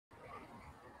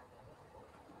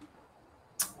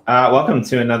Welcome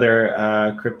to another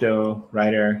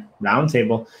Cryptowriter Round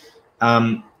Table.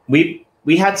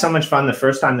 We had so much fun the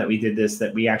first time that we did this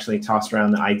that we actually tossed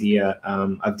around the idea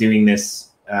of doing this,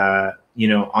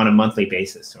 on a monthly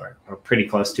basis or pretty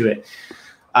close to it.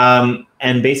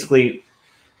 And basically,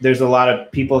 there's a lot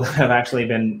of people that have actually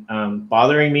been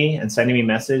bothering me and sending me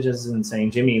messages and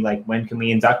saying, Jimmy, like, when can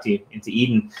we induct you into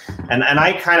Eden? And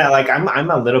I kind of like, I'm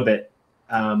a little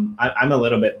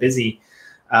bit busy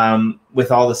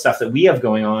with all the stuff that we have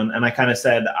going on. And I kind of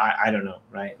said, I don't know,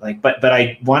 right? Like, but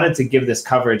I wanted to give this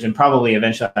coverage, and probably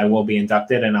eventually I will be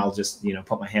inducted, and I'll just,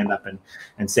 put my hand up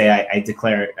and say I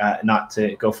declare not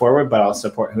to go forward, but I'll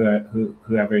support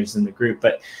whoever is in the group.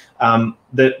 But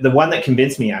the one that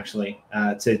convinced me actually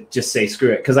to just say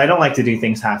screw it, because I don't like to do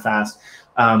things half-assed.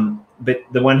 But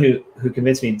the one who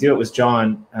convinced me to do it was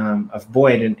John of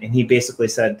Boyd, and he basically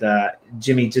said,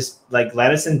 Jimmy, just like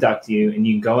let us induct you, and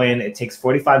you can go in. It takes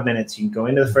 45 minutes. You can go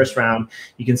into the first round.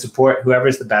 You can support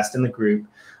whoever's the best in the group,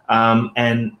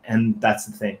 and that's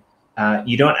the thing.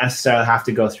 You don't necessarily have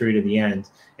to go through to the end.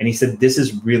 And he said this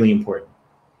is really important.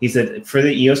 He said for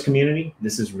the EOS community,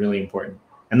 this is really important,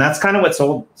 and that's kind of what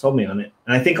sold me on it.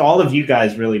 And I think all of you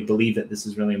guys really believe that this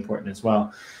is really important as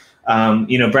well.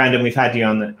 Brandon, we've had you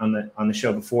on the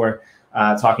show before,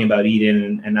 talking about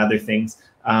Eden and other things.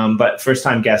 But first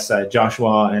time guests,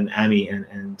 Joshua and Amy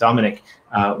and Dominic,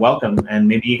 welcome. And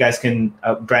maybe you guys can,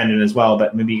 Brandon as well,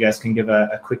 but maybe you guys can give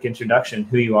a quick introduction,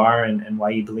 who you are and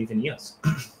why you believe in EOS.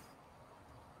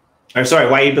 Or sorry,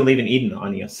 why you believe in Eden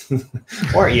on EOS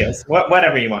or EOS,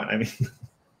 whatever you want. I mean,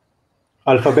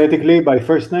 alphabetically by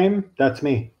first name, that's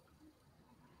me.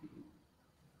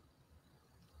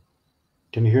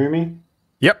 Can you hear me?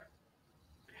 Yep.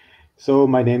 So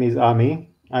my name is Ami.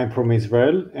 I'm from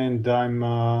Israel, and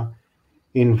I'm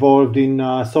involved in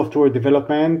software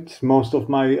development most of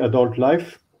my adult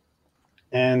life.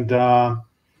 And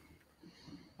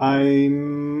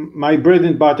my bread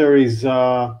and butter is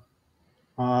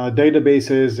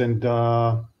databases and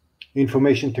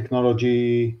information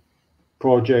technology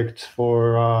projects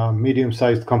for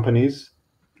medium-sized companies,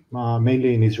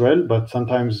 mainly in Israel, but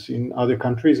sometimes in other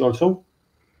countries also.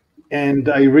 And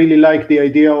I really like the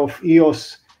idea of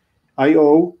EOS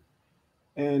IO,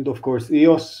 and of course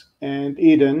EOS and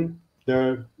Eden. There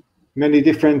are many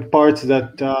different parts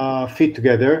that fit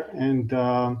together, and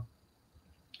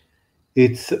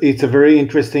it's a very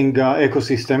interesting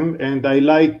ecosystem. And I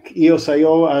like EOS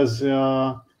IO as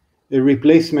a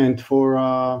replacement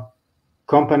for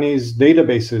companies'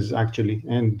 databases actually,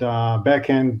 and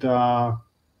backend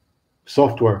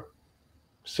software.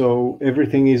 So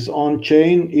everything is on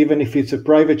chain, even if it's a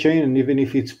private chain, and even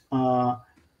if it's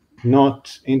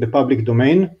not in the public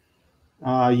domain.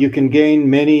 You can gain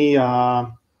many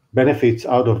benefits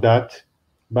out of that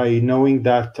by knowing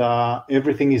that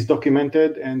everything is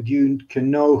documented, and you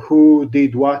can know who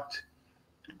did what,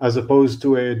 as opposed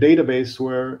to a database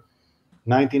where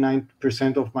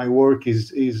 99% of my work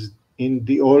is in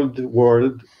the old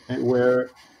world,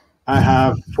 where I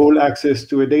have full access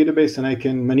to a database and I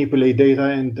can manipulate data,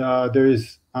 and there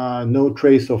is no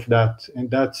trace of that, and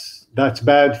that's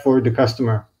bad for the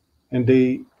customer. And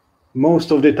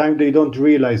most of the time they don't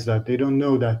realize that, they don't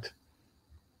know that.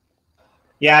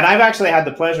 Yeah, and I've actually had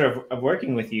the pleasure of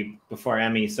working with you before,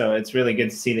 Emmy. So it's really good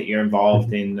to see that you're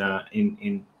involved in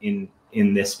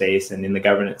this space and in the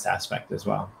governance aspect as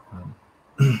well.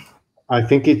 I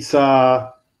think it's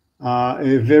a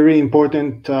very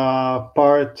important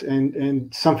part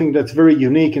and something that's very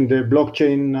unique in the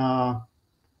blockchain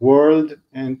world.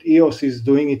 And EOS is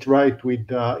doing it right with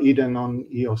Eden on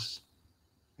EOS.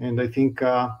 And I think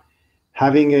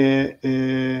having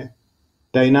a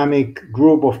dynamic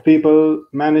group of people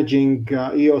managing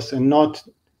EOS, and not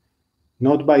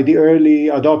by the early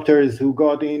adopters who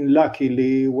got in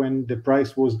luckily when the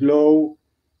price was low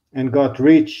and got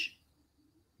rich,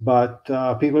 but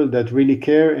people that really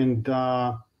care, and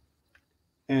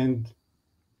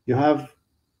you have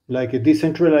like a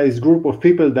decentralized group of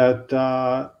people that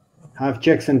have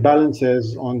checks and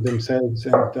balances on themselves,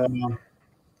 and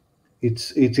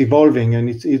it's evolving, and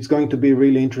it's going to be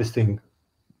really interesting.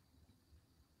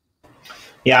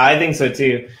 Yeah, I think so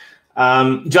too.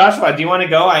 Joshua, do you want to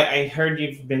go? I heard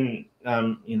you've been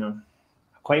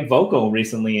quite vocal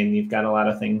recently, and you've got a lot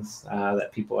of things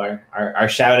that people are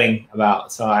shouting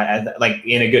about. So I like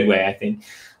in a good way, I think.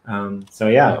 So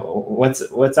yeah,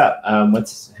 what's up?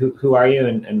 Who are you,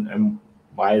 and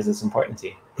why is this important to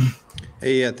you?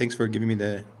 Hey, yeah, thanks for giving me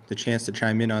the chance to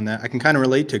chime in on that. I can kind of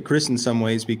relate to Chris in some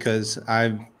ways, because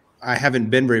I haven't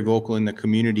been very vocal in the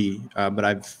community, but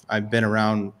I've been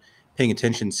around paying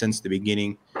attention since the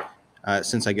beginning,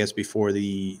 since I guess before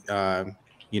the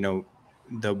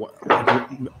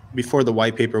before the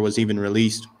white paper was even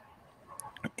released.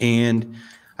 And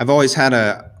I've always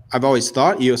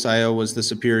thought EOS.io was the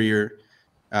superior,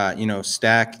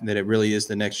 stack, that it really is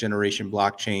the next generation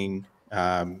blockchain,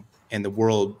 and the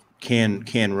world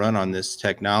can run on this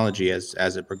technology as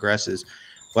it progresses.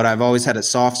 But I've always had a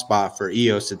soft spot for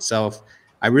EOS itself.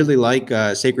 I really like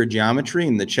sacred geometry,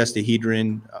 and the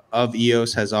chestahedron of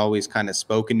EOS has always kind of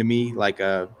spoken to me like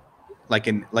an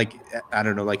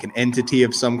entity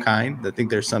of some kind. I think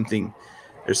there's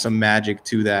some magic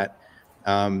to that.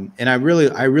 And I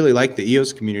really like the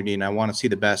EOS community, and I want to see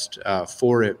the best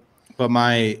for it. But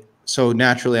so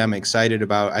naturally I'm excited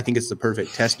about, I think it's the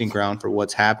perfect testing ground for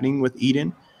what's happening with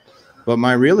Eden. But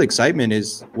my real excitement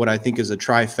is what I think is a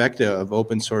trifecta of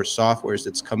open source softwares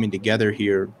that's coming together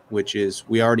here, which is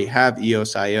we already have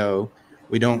EOS.io.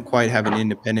 We don't quite have an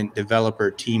independent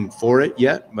developer team for it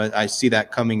yet, but I see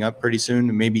that coming up pretty soon.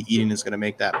 And maybe Eden is going to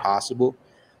make that possible.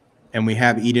 And we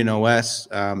have Eden OS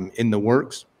in the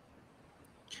works.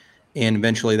 And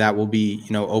eventually that will be,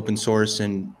 open source.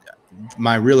 And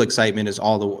my real excitement is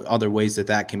all the other ways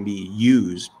that can be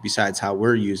used besides how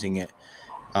we're using it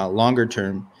longer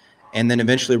term. And then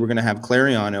eventually we're going to have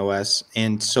Clarion OS.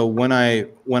 And so when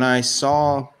I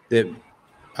saw that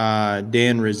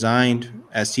Dan resigned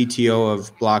as CTO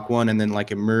of Block One and then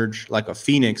emerged like a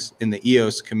phoenix in the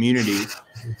EOS community,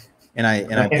 and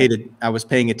I was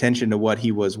paying attention to what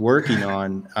he was working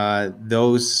on, I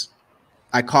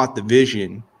caught the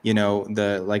vision,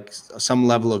 some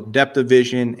level of depth of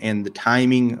vision and the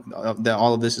timing of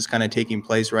all of this is kind of taking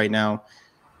place right now.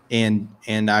 And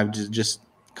I've just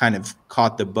kind of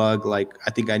caught the bug. I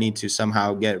think I need to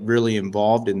somehow get really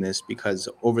involved in this, because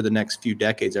over the next few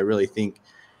decades, I really think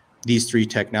these three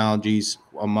technologies,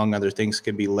 among other things,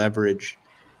 can be leveraged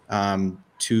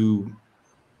to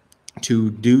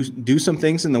do some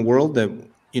things in the world that,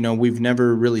 we've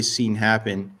never really seen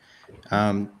happen.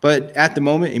 But at the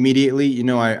moment, immediately,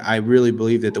 I really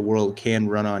believe that the world can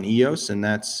run on EOS, and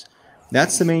that's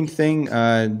the main thing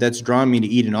that's drawn me to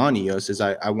Eden on EOS, is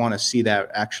I want to see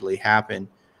that actually happen.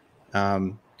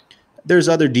 There's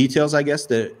other details, I guess,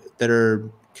 that are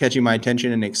catching my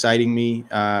attention and exciting me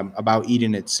about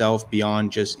Eden itself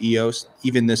beyond just EOS.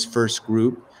 Even this first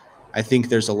group, I think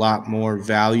there's a lot more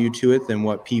value to it than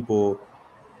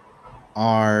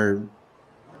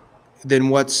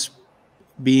what's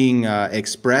being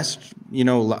expressed,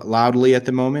 loudly at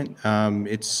the moment.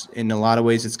 It's in a lot of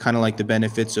ways, it's kind of like the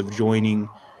benefits of joining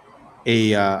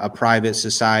a private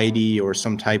society or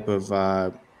some type of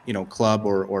club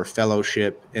or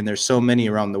fellowship. And there's so many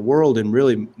around the world, and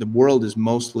really the world is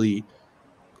mostly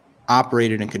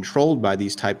operated and controlled by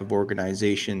these type of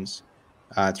organizations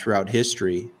throughout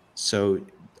history. So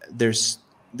there's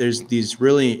these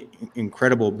really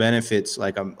incredible benefits,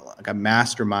 like a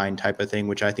mastermind type of thing,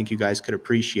 which I think you guys could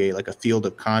appreciate, like a field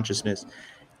of consciousness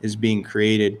is being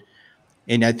created.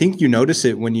 And I think you notice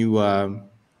it when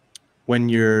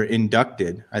you're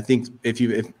inducted. I think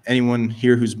if anyone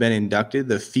here who's been inducted,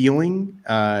 the feeling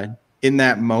in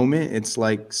that moment, it's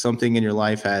like something in your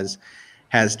life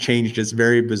has changed. It's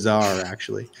very bizarre,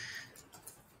 actually.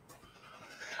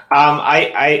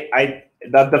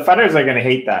 The funners are going to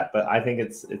hate that, but I think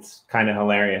it's kind of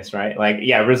hilarious, right?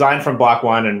 Resign from Block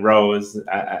One and rose.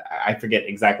 I forget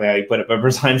exactly how you put it, but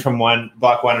resign from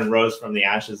Block One and rose from the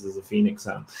ashes as a phoenix.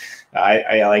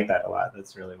 I like that a lot.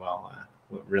 That's really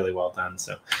well done.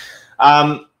 So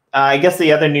I guess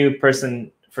the other new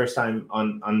person, first time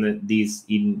on these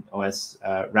Eden OS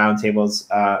roundtables,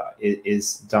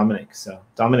 is Domenic. So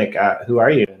Domenic, who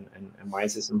are you, and why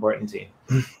is this important to you?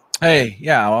 Hey,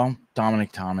 yeah, well,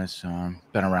 Domenic Thomas,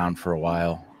 been around for a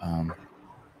while.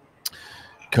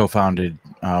 Co-founded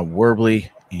Werbly,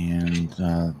 and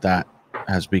that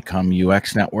has become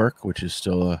UX Network, which is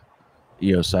still a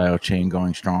EOS.io chain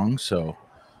going strong. So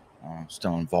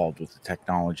still involved with the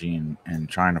technology and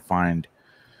trying to find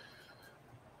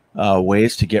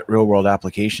ways to get real world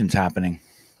applications happening.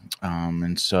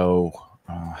 And so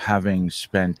having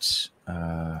spent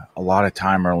a lot of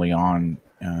time early on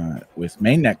with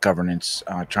mainnet governance,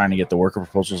 trying to get the worker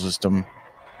proposal system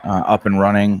up and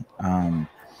running,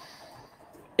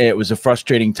 it was a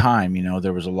frustrating time.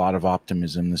 There was a lot of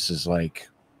optimism. This is like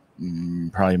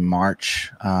probably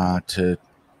March to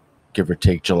give or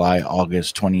take July,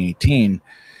 August 2018.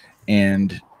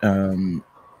 And,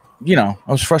 I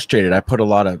was frustrated. I put a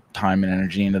lot of time and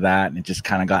energy into that, and it just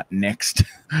kind of got nixed,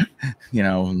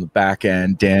 in the back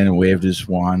end. Dan waved his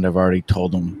wand. I've already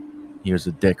told him he was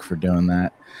a dick for doing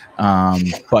that.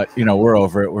 But, we're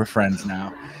over it. We're friends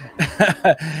now.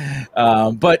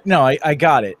 But no, I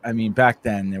got it. I mean, back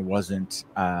then there wasn't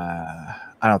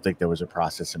I don't think there was a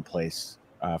process in place,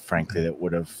 frankly, that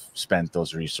would have spent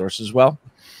those resources well.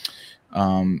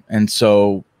 And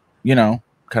so, you know,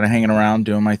 kind of hanging around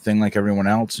doing my thing like everyone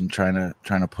else and trying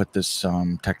to put this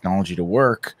technology to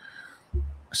work.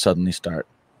 Suddenly start,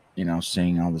 you know,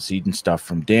 seeing all this Eden stuff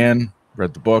from Dan,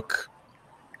 read the book.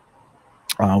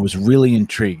 Was really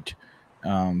intrigued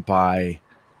by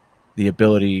the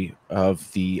ability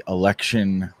of the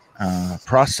election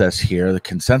process here, the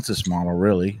consensus model,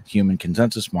 really human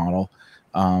consensus model,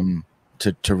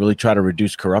 to really try to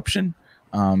reduce corruption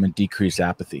and decrease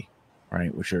apathy,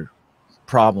 right? Which are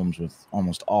problems with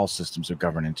almost all systems of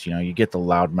governance. You know, you get the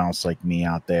loudmouths like me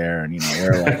out there, and you know,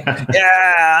 they're like,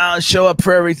 yeah, I'll show up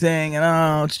for everything, and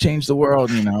oh, let's change the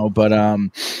world, you know. But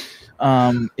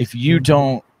if you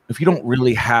don't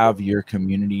really have your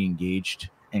community engaged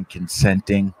and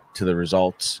consenting to the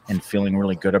results and feeling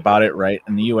really good about it, right?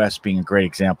 And the U.S. being a great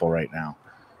example right now,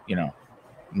 you know,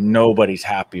 nobody's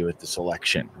happy with this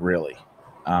election, really.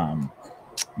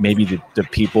 Maybe the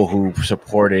people who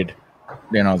supported,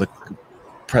 you know, the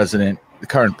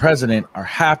current president are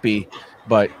happy,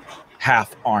 but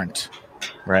half aren't,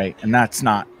 right? And that's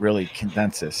not really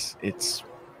consensus. It's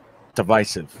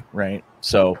divisive, right?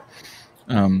 So,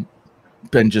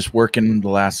 been just working the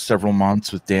last several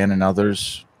months with Dan and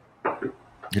others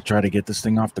to try to get this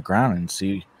thing off the ground and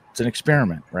see. It's an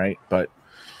experiment, right? But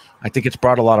I think it's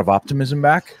brought a lot of optimism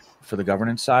back for the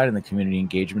governance side and the community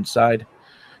engagement side.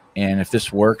 And if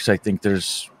this works, I think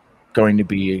there's going to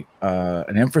be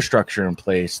an infrastructure in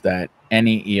place that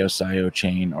any EOS.io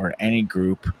chain or any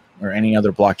group or any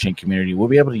other blockchain community will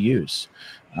be able to use,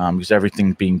 because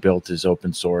everything being built is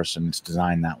open source and it's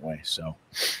designed that way. So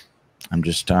I'm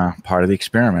just part of the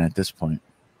experiment at this point.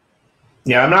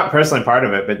 Yeah, I'm not personally part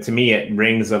of it, but to me, it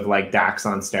rings of like DAX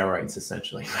on steroids,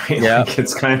 essentially. Right? Yeah, like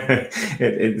it's kind of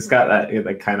it's got that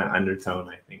like kind of undertone,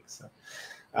 I think. So,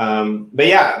 but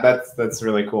yeah, that's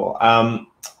really cool.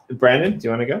 Brandon, do you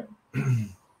want to go?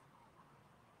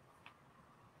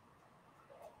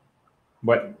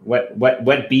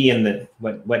 What be in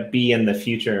the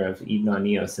future of Eden on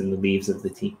EOS in the leaves of the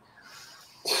tea?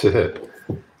 Hey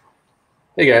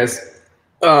guys.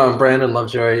 Brandon,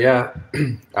 Lovejoy. Yeah,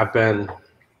 I've been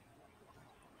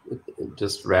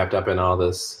just wrapped up in all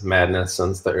this madness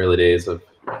since the early days of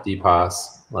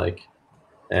DPoS,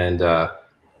 and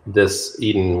this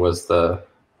Eden was the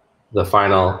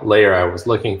final layer I was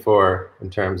looking for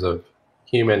in terms of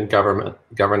human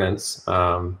governance,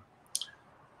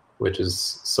 which has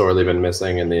sorely been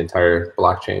missing in the entire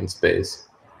blockchain space,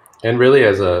 and really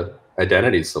as a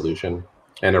identity solution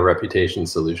and a reputation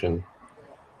solution.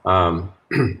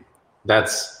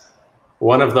 That's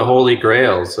one of the holy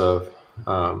grails of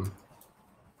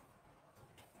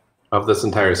this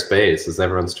entire space, is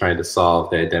everyone's trying to solve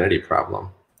the identity problem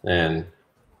and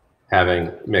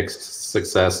having mixed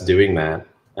success doing that.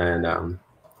 And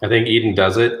I think Eden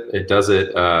does it. It does it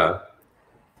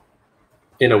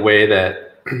in a way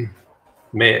that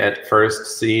may at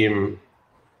first seem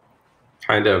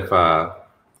kind of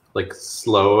like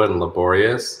slow and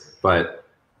laborious, but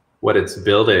what it's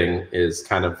building is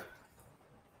kind of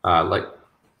like,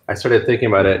 I started thinking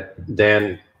about it.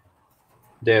 Dan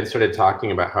started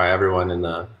talking about how everyone in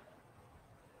the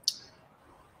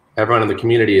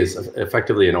community is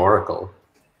effectively an oracle,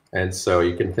 and so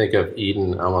you can think of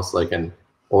Eden almost like an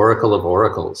oracle of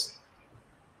oracles.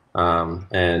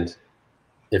 And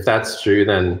if that's true,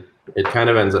 then it kind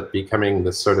of ends up becoming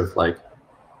this sort of like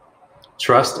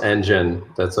trust engine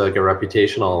that's like a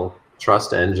reputational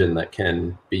trust engine that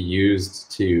can be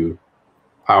used to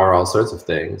power all sorts of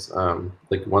things.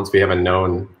 Like once we have a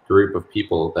known group of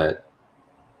people that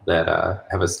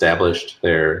have established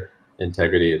their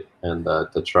integrity and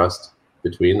the trust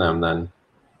between them, then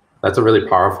that's a really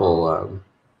powerful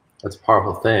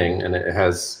thing, and it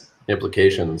has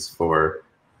implications for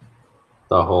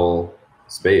the whole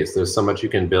space. There's so much you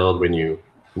can build when you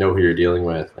know who you're dealing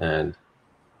with, and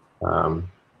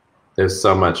there's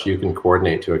so much you can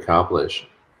coordinate to accomplish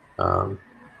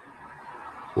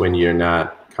when you're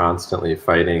not constantly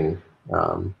fighting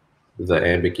the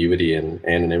ambiguity and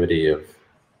anonymity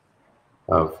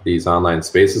of these online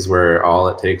spaces, where all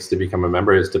it takes to become a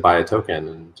member is to buy a token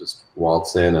and just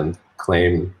waltz in and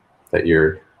claim that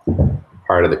you're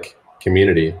part of the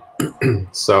community.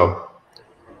 So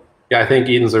yeah, I think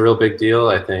Eden's a real big deal.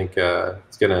 I think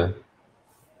it's gonna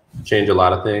change a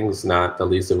lot of things, not the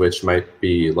least of which might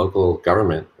be local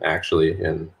government, actually,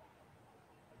 and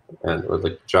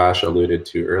like Josh alluded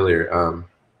to earlier.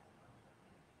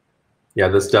 Yeah,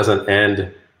 this doesn't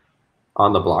end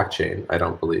on the blockchain, I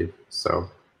don't believe. So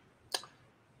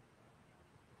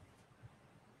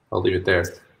I'll leave it there.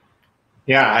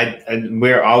 Yeah,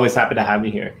 we're always happy to have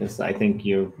you here because I think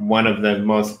you're one of the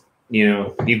most,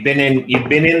 you've been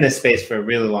in this space for a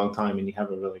really long time and you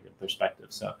have a really good perspective.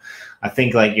 So I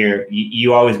think like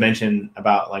you always mention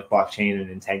about like blockchain and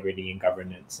integrity and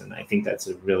governance, and I think that's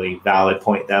a really valid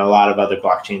point that a lot of other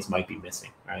blockchains might be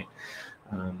missing, right?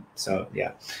 So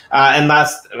yeah, and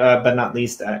last but not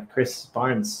least, Chris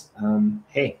Barnes.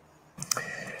 Hey.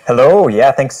 Hello.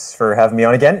 Yeah, thanks for having me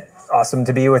on again. Awesome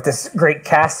to be with this great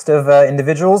cast of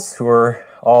individuals who are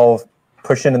all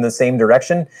pushing in the same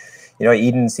direction.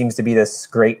 Eden seems to be this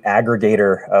great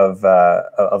aggregator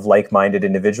of like-minded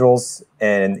individuals,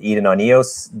 and Eden on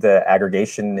EOS, the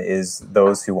aggregation is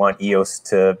those who want EOS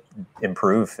to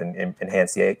improve and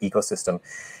enhance the ecosystem.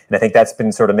 And I think that's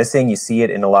been sort of missing. You see it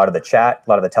in a lot of the chat, a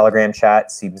lot of the Telegram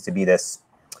chat seems to be this,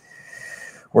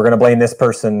 we're going to blame this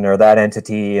person or that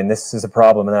entity, and this is a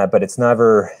problem and that, but it's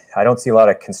never, I don't see a lot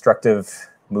of constructive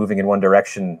moving in one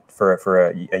direction for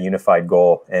a unified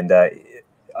goal. And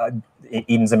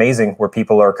Eden's amazing, where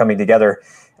people are coming together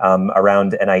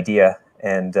around an idea,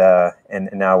 and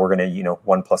now we're going to,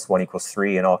 1 + 1 =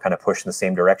 3, and all kind of push in the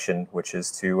same direction, which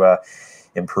is to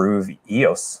improve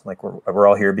EOS. Like we're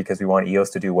all here because we want EOS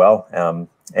to do well.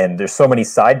 And there's so many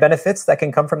side benefits that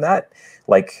can come from that,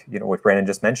 like, what Brandon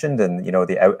just mentioned, and,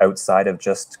 the outside of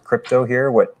just crypto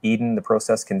here, what Eden, the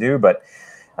process, can do. But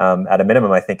at a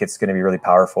minimum, I think it's going to be really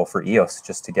powerful for EOS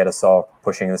just to get us all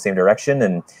pushing in the same direction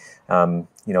and,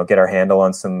 get our handle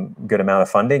on some good amount of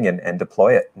funding and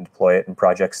deploy it in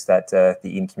projects that the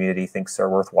Eden community thinks are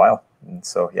worthwhile. And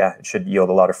so, yeah, it should yield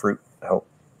a lot of fruit, I hope.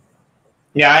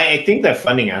 Yeah, I think the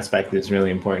funding aspect is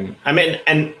really important. I mean,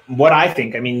 and what I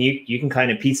think, you can kind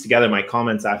of piece together my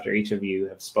comments after each of you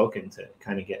have spoken to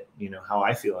kind of get, how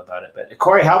I feel about it. But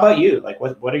Corey, how about you? Like,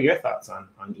 what are your thoughts on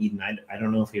Eden? I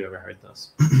don't know if you ever heard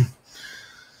those.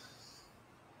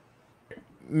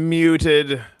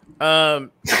 Muted.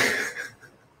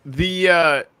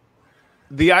 The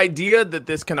idea that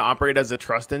this can operate as a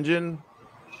trust engine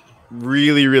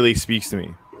really, really speaks to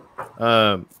me.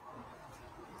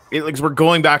 We're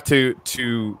going back to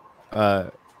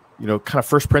kind of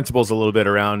first principles a little bit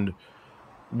around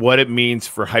what it means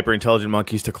for hyper intelligent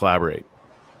monkeys to collaborate,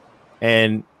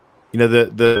 and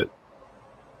the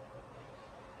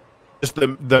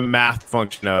math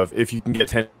function of, if you can get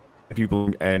 10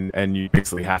 people and you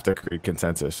basically have to create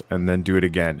consensus and then do it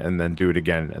again and then do it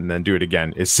again and then do it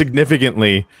again, is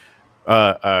significantly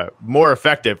more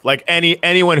effective. Like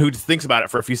anyone who thinks about it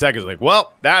for a few seconds, like,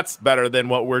 well, that's better than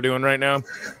what we're doing right now,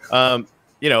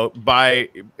 by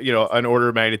an order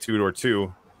of magnitude or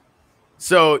two.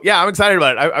 So yeah, I'm excited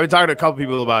about it. I've been talking to a couple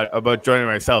people about joining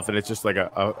myself, and it's just like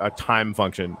a time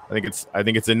function. I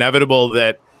think it's inevitable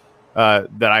that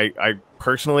I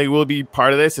personally will be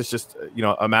part of this. It's just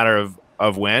a matter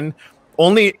of when.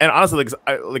 Only, and honestly,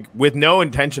 like with no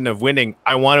intention of winning,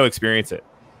 I want to experience it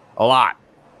a lot.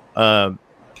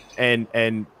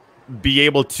 And be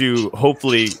able to,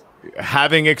 hopefully,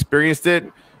 having experienced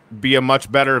it, be a much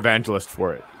better evangelist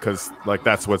for it, because like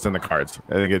that's what's in the cards.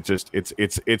 I think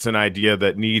it's an idea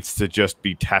that needs to just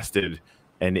be tested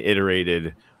and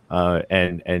iterated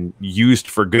and used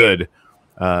for good,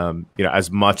 as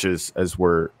much as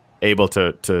we're able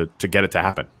to get it to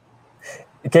happen.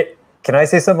 Okay. Can I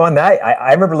say something on that?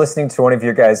 I remember listening to one of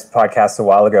your guys' podcasts a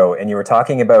while ago, and you were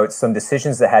talking about some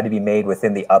decisions that had to be made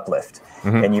within the uplift.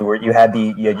 Mm-hmm. And you had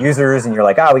users, and you're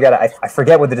like, I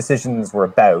forget what the decisions were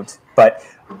about. But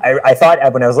I thought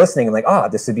when I was listening, I'm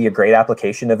like, this would be a great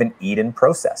application of an Eden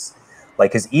process. Like,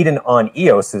 because Eden on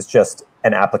EOS is just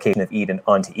an application of Eden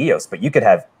onto EOS, but you could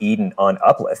have Eden on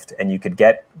Uplift, and you could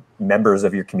get members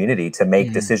of your community to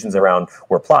make decisions around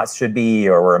where plots should be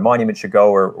or where a monument should go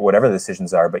or whatever the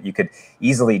decisions are, but you could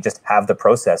easily just have the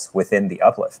process within the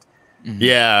Uplift.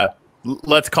 Yeah,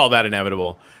 let's call that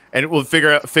inevitable, and we'll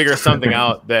figure something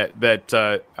out that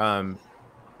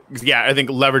yeah, I think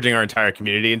leveraging our entire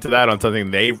community into that on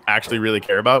something they actually really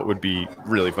care about would be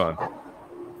really fun.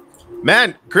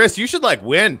 Man, Chris, you should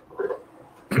win.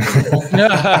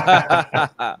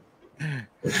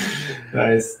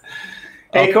 Nice.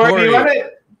 Hey, Corey, do you want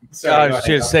it? I was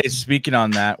just say, speaking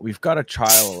on that, we've got a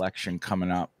trial election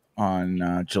coming up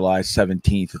on July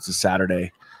 17th. It's a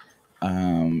Saturday.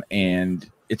 And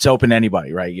it's open to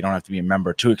anybody, right? You don't have to be a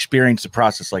member to experience the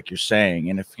process like you're saying.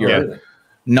 And if you're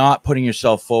not putting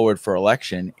yourself forward for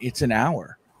election, it's an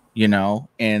hour.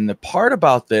 And the part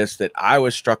about this that I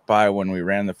was struck by when we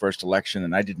ran the first election,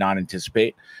 and I did not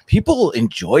anticipate, people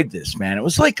enjoyed this, man. It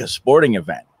was like a sporting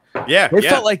event. Yeah. They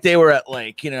felt like they were at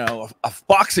a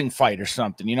boxing fight or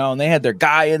something, and they had their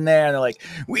guy in there, and they're like,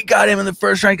 we got him in the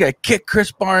first round, got to kick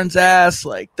Chris Barnes' ass.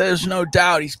 Like, there's no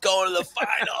doubt he's going to the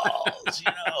finals. is,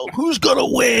 who's gonna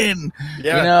win?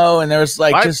 Yeah. And there was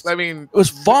like I mean, it was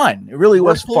fun. It really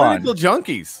was fun. Political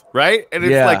junkies, right? And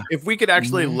it's like if we could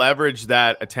actually leverage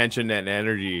that attention and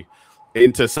energy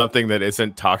into something that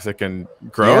isn't toxic and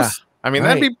gross, I mean,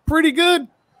 that'd be pretty good.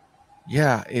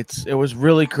 Yeah, it was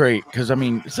really great because I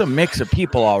mean it's a mix of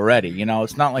people already.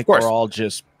 It's not like we're all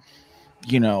just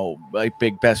like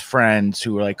big best friends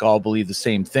who are like all believe the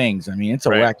same things. I mean, it's a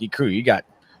wacky crew. You got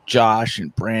Josh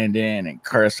and Brandon and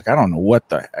Chris. Like, I don't know what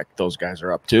the heck those guys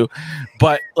are up to,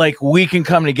 but like we can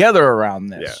come together around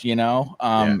this,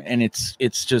 and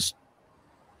it's just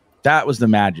that was the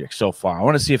magic so far. I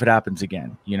want to see if it happens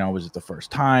again. Was it the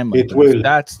first time? Like, it will.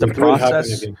 That's the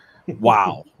process.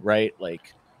 Wow, right?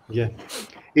 Like. Yeah,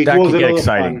 it was a lot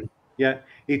exciting. Of fun. Yeah,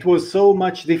 it was so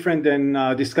much different than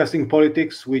discussing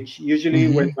politics, which usually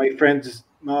when my friends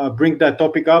bring that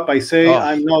topic up, I say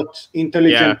I'm not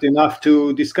intelligent enough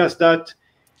to discuss that.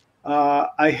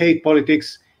 I hate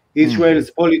politics.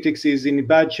 Israel's politics is in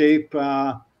bad shape.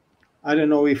 I don't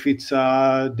know if it's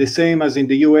the same as in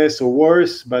the US or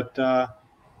worse, but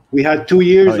we had 2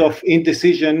 years of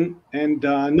indecision and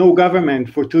no government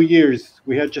for 2 years.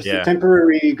 We had just a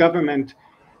temporary government.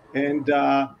 And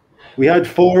we had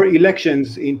 4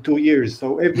 elections in 2 years,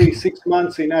 so every 6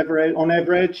 months on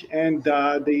average, and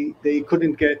they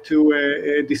couldn't get to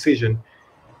a decision.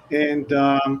 And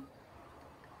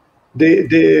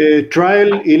the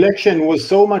trial election was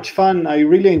so much fun. I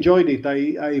really enjoyed it.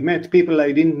 I met people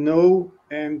I didn't know,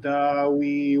 and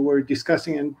we were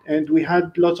discussing, and we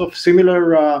had lots of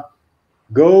similar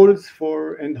goals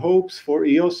and hopes for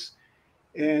EOS,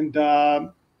 and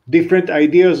different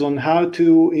ideas on how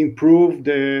to improve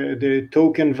the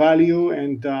token value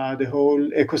and the whole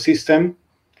ecosystem.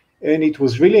 And it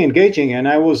was really engaging. And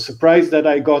I was surprised that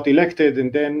I got elected.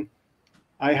 And then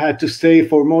I had to stay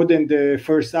for more than the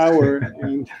first hour.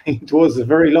 And it was a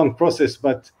very long process,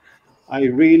 but I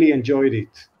really enjoyed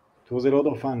it. It was a lot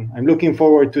of fun. I'm looking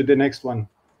forward to the next one.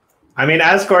 I mean,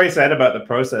 as Corey said about the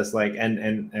process, like,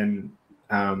 and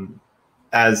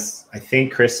as I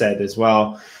think Chris said as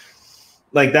well,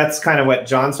 like that's kind of what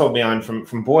John told me on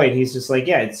from Boyd. He's just like,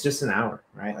 yeah, it's just an hour,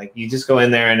 right? Like you just go in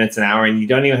there and it's an hour and you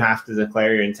don't even have to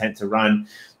declare your intent to run.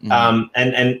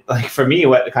 And like for me,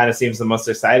 what kind of seems the most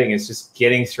exciting is just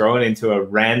getting thrown into a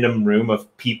random room of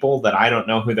people that I don't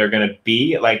know who they're going to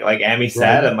be. Like Amy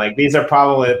said, and like, these are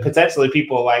probably potentially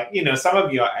people like, some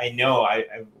of you I know,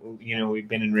 we've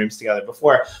been in rooms together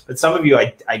before, but some of you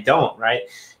I don't, right?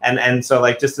 And so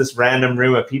like just this random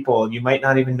room of people, you might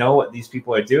not even know what these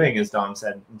people are doing, as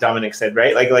Domenic said,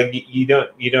 right? Like you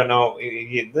don't know.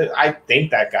 I think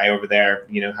that guy over there,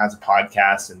 has a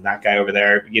podcast, and that guy over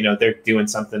there, they're doing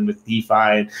something with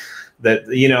DeFi that,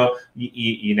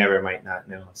 you never might not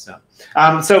know. So,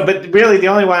 but really the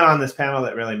only one on this panel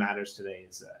that really matters today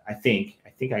is, I think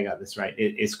I got this right.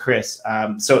 It is Chris.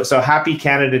 So happy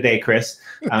Canada Day, Chris.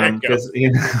 Because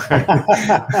by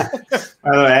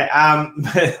the way,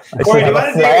 Corey, do you want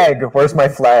to flag? Where's my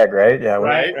flag? Right? Yeah.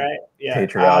 Right. Yeah.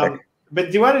 Patriotic. But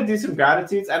do you want to do some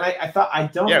gratitudes? And I thought I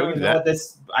don't really know what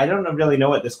this. I don't really know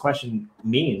what this question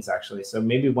means actually. So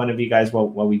maybe one of you guys, while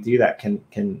we do that,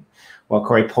 can while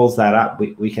Corey pulls that up,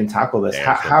 we can tackle this.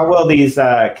 Yeah, how will these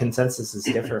consensuses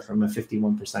differ from a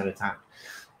 51% attack?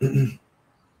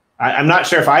 I'm not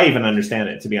sure if I even understand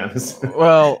it, to be honest.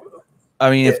 Well,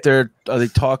 I mean, are they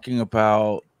talking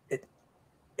about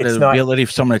the ability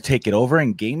of someone to take it over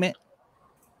and game it?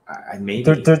 Maybe.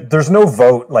 There's no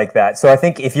vote like that. So I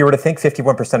think if you were to think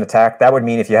 51% attack, that would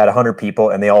mean if you had 100 people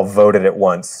and they all voted at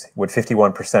once, would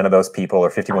 51% of those people or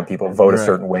 51 people vote a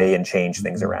certain way and change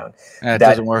things around? It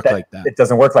doesn't work like that. It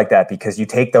doesn't work like that because you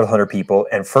take those 100 people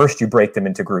and first you break them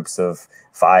into groups of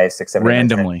 5, 6, 7,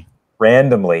 8,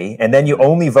 randomly, and then you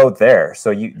only vote there.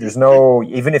 So there's no,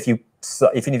 even if you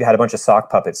had a bunch of sock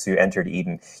puppets who entered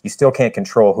Eden, you still can't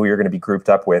control who you're going to be grouped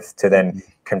up with to then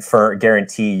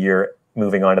guarantee you're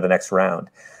moving on to the next round.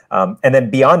 And then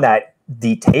beyond that,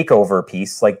 the takeover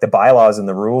piece, like the bylaws and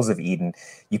the rules of Eden,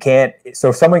 you can't.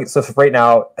 So right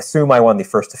now, assume I won the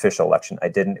first official election. I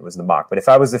didn't. It was the mock. But if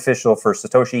I was official for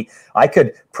Satoshi, I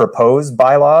could propose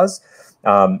bylaws.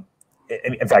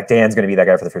 In fact, Dan's going to be that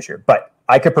guy for the first year. But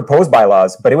I could propose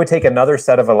bylaws, but it would take another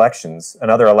set of elections,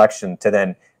 another election to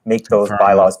then make those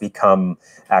bylaws become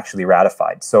actually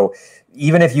ratified. So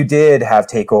even if you did have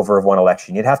takeover of one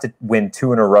election, you'd have to win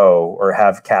 2 in a row or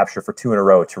have capture for 2 in a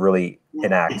row to really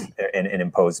enact and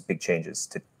impose big changes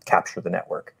to capture the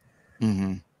network.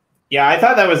 Mm-hmm. Yeah, I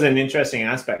thought that was an interesting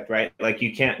aspect, right? Like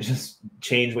you can't just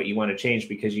change what you want to change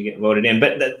because you get voted in.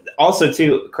 But also,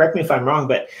 too, correct me if I'm wrong,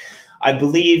 but I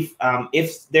believe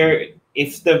if there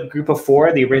if the group of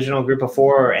four, the original group of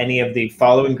four, or any of the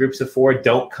following groups of four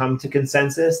don't come to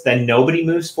consensus, then nobody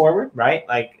moves forward, right?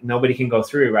 Like nobody can go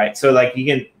through, right? So like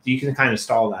you can kind of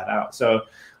stall that out. So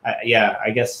yeah,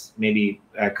 I guess maybe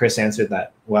Chris answered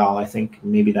that well. I think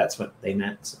maybe that's what they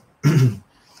meant. So.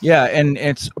 Yeah, and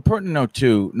it's important to note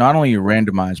too, not only you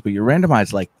randomize, but you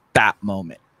randomize like that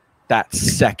moment, that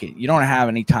second. You don't have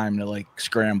any time to like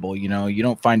scramble, you know. You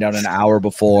don't find out an hour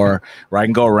before where I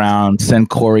can go around, send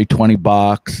Corey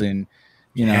 $20 and,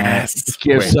 you know,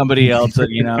 give somebody else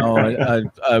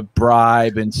a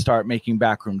bribe and start making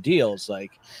backroom deals.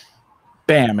 Like,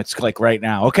 bam, it's like right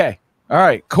now. Okay. All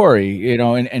right, Corey, you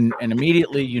know, and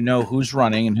immediately you know who's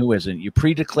running and who isn't. You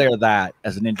pre-declare that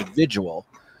as an individual.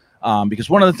 Because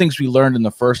one of the things we learned in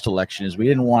the first election is we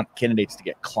didn't want candidates to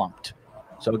get clumped.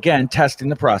 So again, testing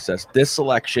the process. This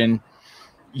election,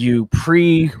 you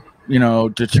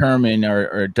determine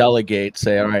or delegate,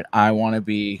 say, all right, I want to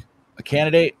be a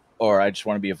candidate or I just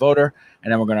want to be a voter.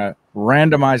 And then we're going to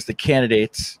randomize the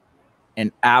candidates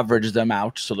and average them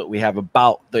out so that we have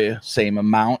about the same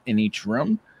amount in each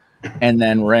room. And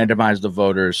then randomize the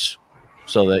voters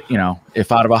so that, you know,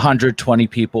 if out of 120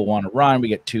 people want to run, we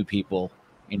get 2 people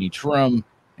in each room,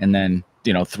 and then,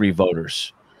 you know, 3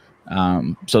 voters,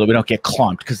 so that we don't get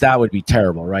clumped, because that would be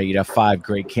terrible, right? You'd have 5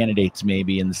 great candidates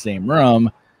maybe in the same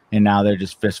room, and now they're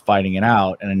just fist fighting it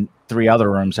out, and then 3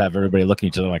 other rooms have everybody looking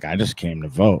at each other like, I just came to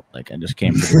vote, like I just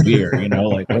came for the beer, you know,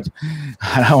 like what?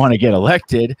 I don't want to get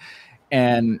elected,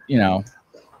 and you know,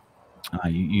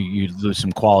 you lose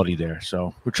some quality there.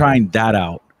 So we're trying that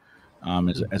out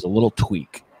as a little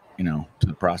tweak, you know, to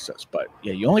the process. But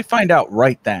yeah, you only find out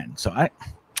right then. So I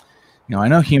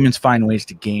know humans find ways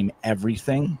to game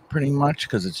everything pretty much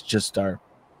because it's just our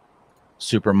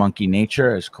super monkey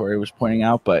nature, as Corey was pointing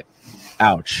out. But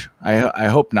ouch, I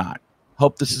hope not.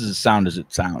 Hope this is as sound as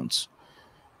it sounds.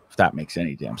 If that makes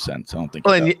any damn sense, I don't think.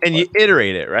 Well, and you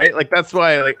iterate it, right? Like that's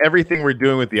why, like everything we're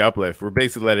doing with the uplift, we're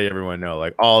basically letting everyone know,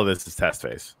 like all of this is test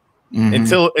phase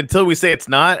until we say it's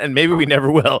not, and maybe we never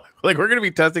will. Like we're going to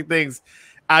be testing things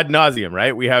ad nauseum,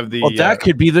 right? We have the that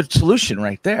could be the solution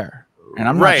right there. And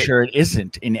I'm not sure it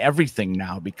isn't in everything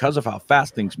now because of how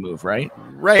fast things move, right?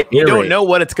 Right. You don't know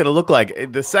what it's going to look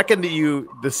like. The second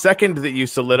that you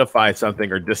solidify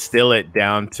something or distill it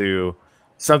down to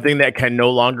something that can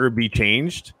no longer be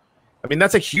changed, I mean,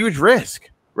 that's a huge risk,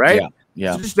 right?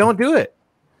 Yeah. So just don't do it.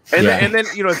 And then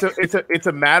you know, it's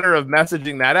a matter of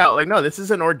messaging that out. Like, no, this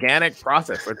is an organic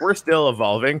process. Like we're still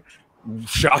evolving,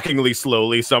 shockingly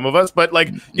slowly, some of us, but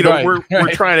like, you know, we're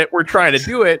trying to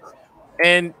do it.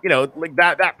 And, you know, like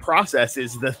that process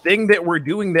is the thing that we're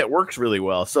doing that works really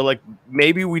well. So, like,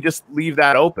 maybe we just leave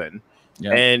that open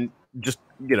and just,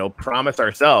 you know, promise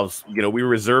ourselves, you know, we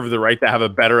reserve the right to have a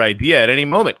better idea at any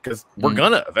moment because we're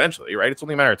going to eventually, right? It's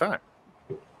only a matter of time.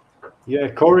 Yeah,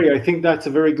 Corey, I think that's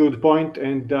a very good point.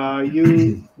 And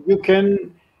you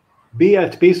can be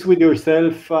at peace with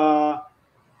yourself.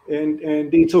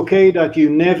 And it's okay that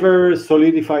you never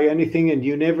solidify anything and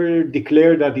you never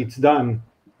declare that it's done.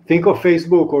 Think of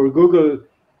Facebook or Google.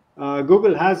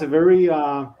 Google has a very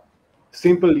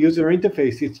simple user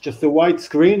interface. It's just a white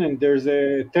screen and there's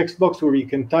a text box where you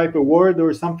can type a word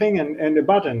or something and a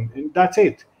button, and that's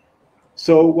it.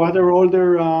 So what are all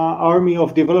their army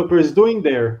of developers doing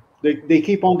there? They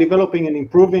keep on developing and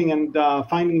improving and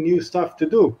finding new stuff to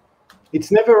do.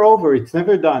 It's never over. It's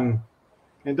never done.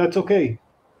 And that's okay.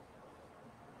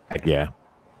 Heck yeah.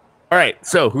 All right.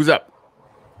 So who's up?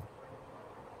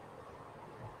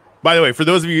 By the way, for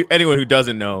those of you, anyone who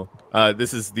doesn't know,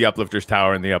 this is the Uplifters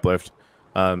Tower in the Uplift.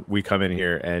 We come in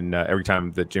here, and every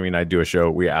time that Jimmy and I do a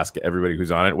show, we ask everybody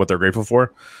who's on it what they're grateful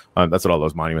for. That's what all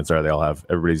those monuments are. They all have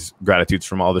everybody's gratitudes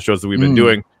from all the shows that we've been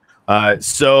doing.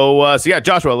 So yeah,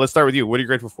 Joshua, let's start with you. What are you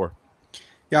grateful for?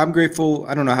 Yeah, I'm grateful.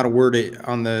 I don't know how to word it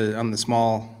on the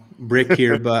small brick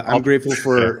here, but I'm grateful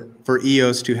for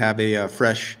EOS to have a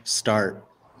fresh start.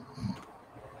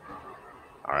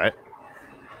 All right.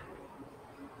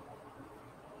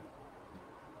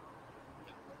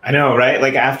 I know, right?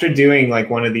 Like after doing like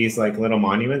one of these like little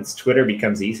monuments, Twitter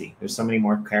becomes easy. There's so many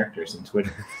more characters in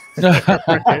Twitter.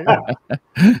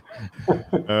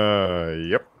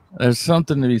 Yep. There's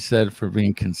something to be said for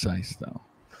being concise, though.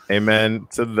 Amen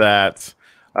to that.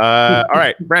 All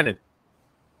right, Brandon.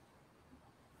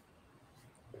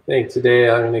 I think today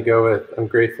I'm going to go with I'm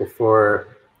grateful for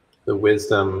the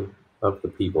wisdom of the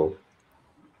people.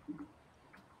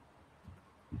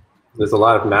 There's a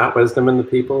lot of not wisdom in the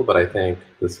people, but I think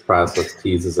this process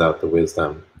teases out the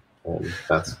wisdom, and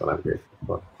that's what I'm grateful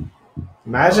for.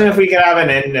 Imagine if we could have an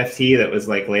NFT that was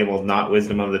like labeled "not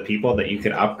wisdom of the people" that you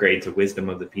could upgrade to wisdom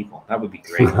of the people. That would be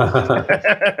great.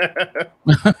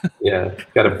 Yeah, you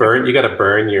gotta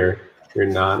burn your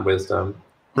non-wisdom.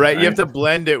 Right, you have to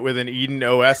blend it with an Eden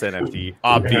OS NFT,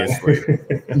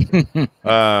 obviously.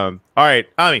 All right,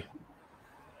 Ami.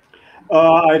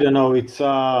 I don't know. It's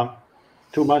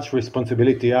too much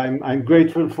responsibility. I'm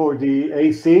grateful for the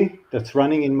AC that's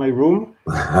running in my room.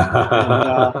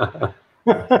 And,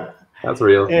 that's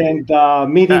real. And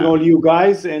meeting all you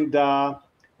guys, and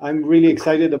I'm really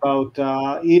excited about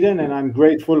Eden, and I'm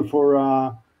grateful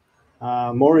for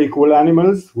more equal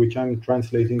animals, which I'm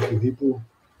translating to Hebrew.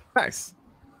 Nice.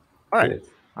 All right,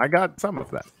 I got some of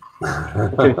that.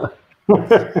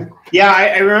 Yeah,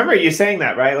 I remember you saying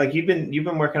that, right? Like you've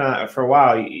been working on it for a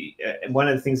while. One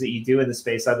of the things that you do in the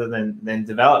space, other than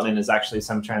development, is actually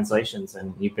some translations,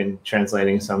 and you've been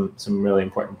translating some really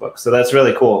important books. So that's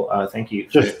really cool. Thank you.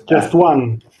 Just this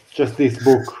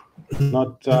book,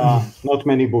 not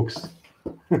many books.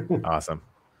 Awesome.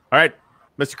 All right,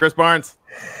 Mr. Chris Barnes.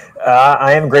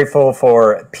 I am grateful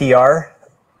for PR,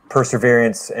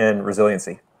 perseverance, and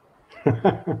resiliency.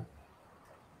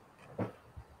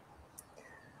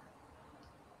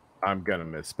 I'm gonna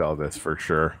misspell this for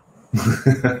sure.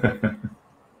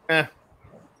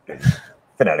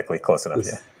 Phonetically close enough.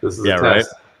 This is yeah, right.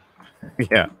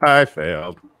 Yeah, I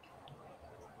failed.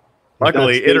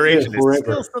 Luckily, iteration is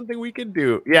still something we can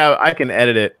do. Yeah, I can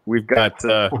edit it. We've got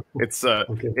it's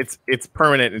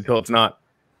permanent until it's not.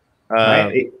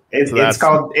 Right. It's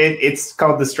called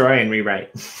destroy and rewrite.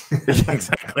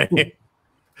 Exactly.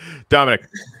 Dominic.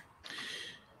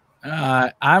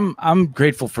 I'm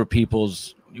grateful for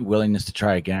people's willingness to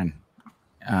try again.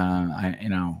 I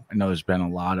know there's been a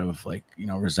lot of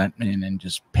resentment and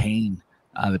just pain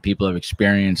that people have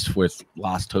experienced with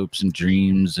lost hopes and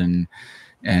dreams and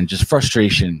just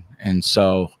frustration. And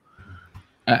so,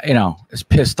 as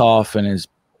pissed off and as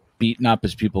beaten up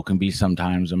as people can be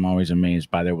sometimes, I'm always amazed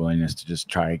by their willingness to just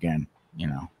try again.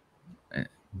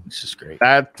 It's just great.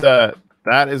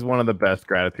 That is one of the best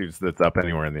gratitudes that's up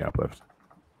anywhere in the uplift,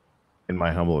 in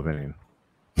my humble opinion.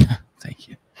 Thank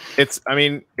you.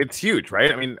 It's huge,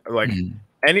 right? I mean, like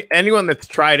anyone that's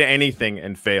tried anything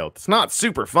and failed, it's not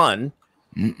super fun,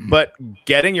 but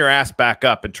getting your ass back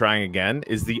up and trying again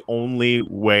is the only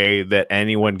way that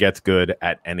anyone gets good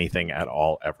at anything at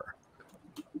all ever.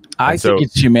 I think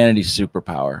it's humanity's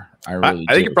superpower. I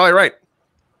think you're probably right.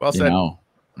 Well said.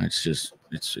 It's just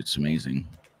it's amazing.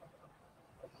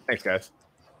 Thanks, guys.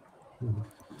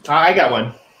 I got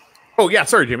one. Oh yeah,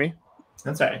 sorry, Jimmy.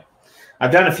 That's all right.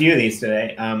 I've done a few of these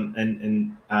today,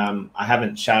 and I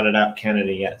haven't shouted out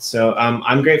Canada yet. So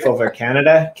I'm grateful for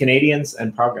Canada, Canadians,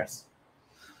 and progress.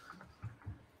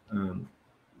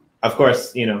 Of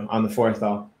course, on the 4th,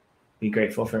 I'll be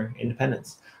grateful for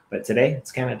independence. But today,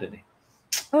 it's Canada Day.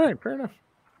 All right, fair enough.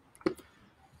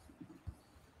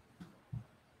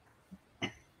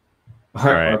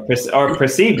 Or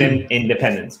perceived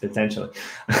independence, potentially.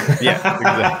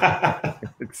 Yeah,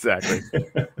 exactly.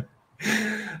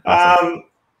 Awesome.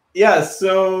 Yeah,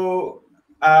 so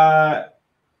I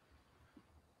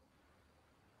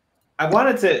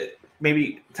wanted to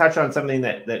maybe touch on something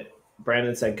that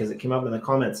Brandon said, because it came up in the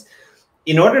comments.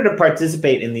 In order to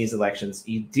participate in these elections,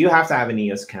 you do have to have an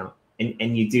EOS account,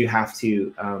 and you do have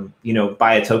to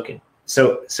buy a token.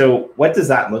 So what does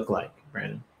that look like,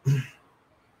 Brandon?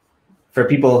 For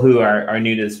people who are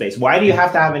new to the space, why do you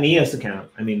have to have an EOS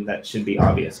account? I mean, that should be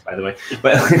obvious, by the way.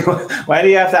 But why do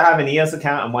you have to have an EOS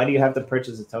account, and why do you have to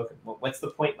purchase a token? What's the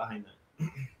point behind that?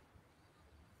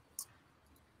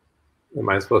 Am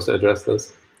I supposed to address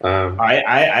this?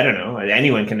 I don't know.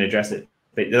 Anyone can address it,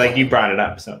 but you brought it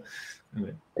up. So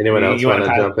anyone else want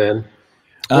to jump in?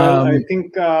 Well, I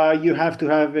think you have to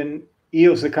have an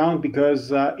EOS account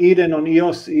because Eden on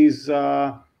EOS is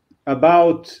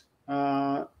about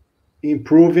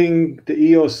improving the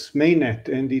EOS mainnet,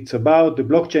 and it's about the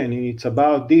blockchain, and it's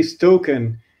about this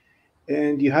token,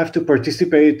 and you have to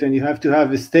participate, and you have to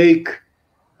have a stake.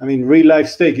 I mean, real life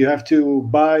stake. You have to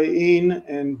buy in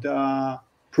and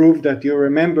prove that you're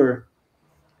a member,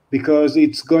 because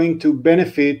it's going to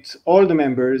benefit all the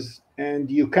members, and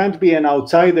you can't be an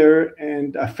outsider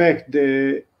and affect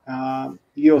the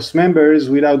EOS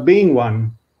members without being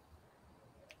one.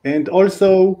 And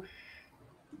also,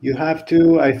 you have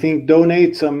to, I think,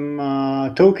 donate some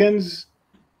tokens,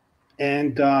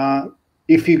 and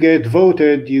if you get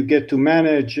voted, you get to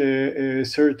manage a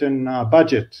certain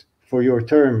budget for your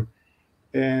term.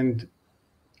 And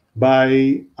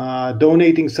by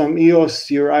donating some EOS,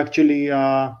 you're actually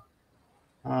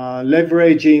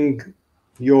leveraging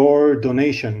your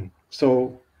donation.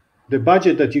 So the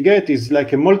budget that you get is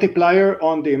like a multiplier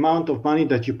on the amount of money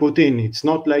that you put in. It's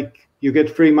not like you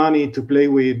get free money to play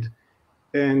with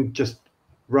and just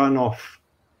run off.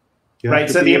 Right.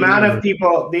 So the amount of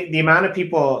people, the amount of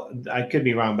people, I could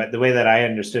be wrong, but the way that I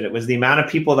understood it was the amount of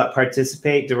people that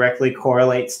participate directly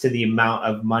correlates to the amount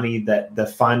of money that the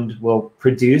fund will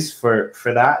produce for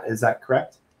that. Is that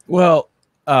correct? Well,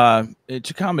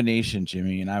 it's a combination,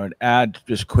 Jimmy, and I would add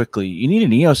just quickly, you need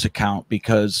an EOS account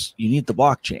because you need the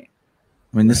blockchain.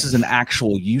 I mean, this is an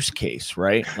actual use case,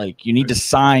 right? Like you need to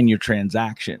sign your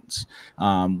transactions.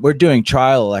 We're doing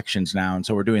trial elections now, and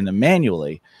so we're doing them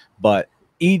manually. But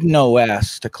Eden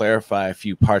OS, to clarify a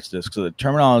few parts of this, because the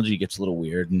terminology gets a little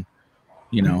weird, and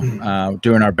you know,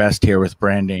 doing our best here with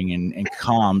branding and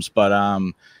comms. But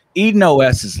Eden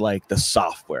OS is like the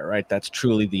software, right? That's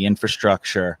truly the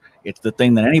infrastructure. It's the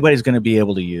thing that anybody's going to be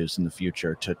able to use in the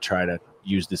future to try to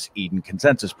use this Eden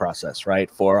consensus process, right?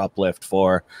 For Uplift,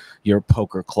 for your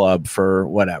poker club, for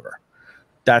whatever.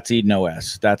 That's Eden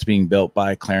OS. That's being built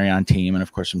by Clarion team. And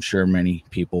of course, I'm sure many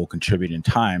people will contribute in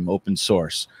time, open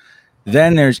source.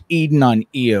 Then there's Eden on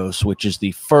EOS, which is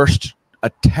the first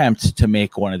attempt to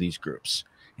make one of these groups.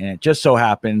 And it just so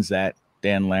happens that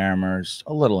Dan Larimer's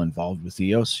a little involved with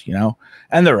EOS, you know,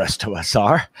 and the rest of us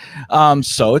are.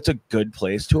 So it's a good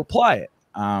place to apply it.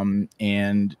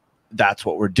 And that's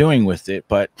what we're doing with it.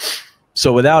 But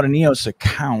so without an EOS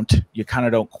account, you kind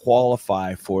of don't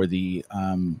qualify for the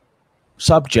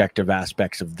subjective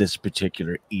aspects of this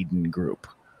particular Eden group,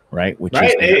 right? Which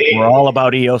is we're all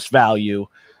about EOS value.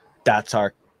 That's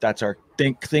our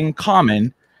thing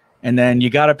common. And then you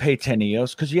got to pay 10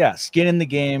 EOS because, yeah, skin in the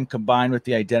game combined with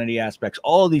the identity aspects,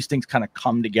 all of these things kind of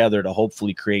come together to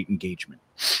hopefully create engagement.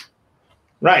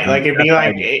 Right. Like it'd be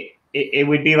like it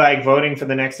would be like voting for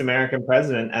the next American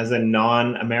president as a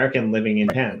non-American living in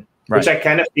Japan, which I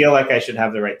kind of feel like I should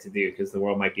have the right to do because the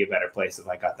world might be a better place if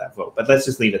I got that vote. But let's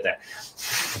just leave it there.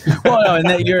 Well, no, and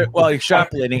that you're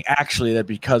extrapolating actually that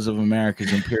because of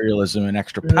America's imperialism and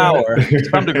extra power, to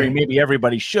some degree, maybe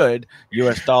everybody should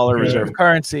U.S. dollar reserve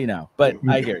currency. No, but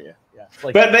I hear you. Yeah,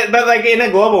 like, but like in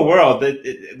a global world,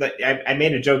 I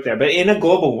made a joke there. But in a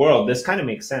global world, this kind of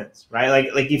makes sense,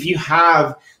 right? Like if you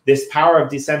have this power of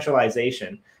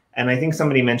decentralization. And I think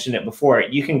somebody mentioned it before.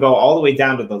 You can go all the way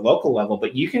down to the local level,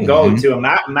 but you can go to a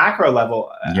macro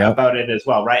level about it as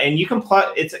well, right? And you can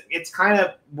plug. It's kind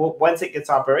of once it gets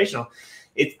operational,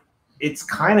 it's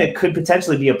kind of could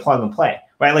potentially be a plug and play,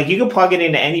 right? Like you could plug it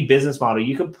into any business model.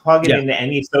 You could plug it into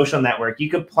any social network. You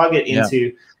could plug it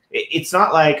into. It's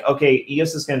not like okay,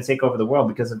 EOS is going to take over the world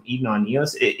because of Eden on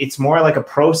EOS. It's more like a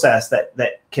process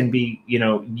that can be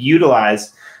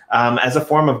utilized. As a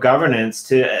form of governance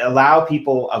to allow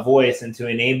people a voice and to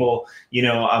enable,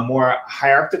 a more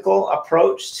hierarchical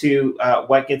approach to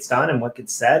what gets done and what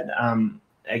gets said.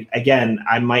 Again,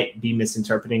 I might be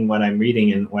misinterpreting what I'm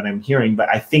reading and what I'm hearing, but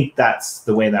I think that's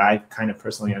the way that I kind of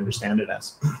personally understand it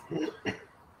as.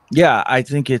 Yeah, I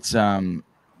think it's,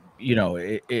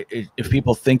 if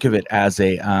people think of it as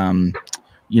a,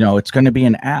 it's going to be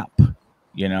an app,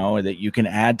 that you can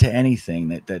add to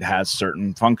anything that has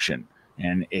certain function.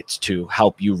 And it's to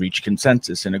help you reach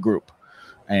consensus in a group.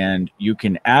 And you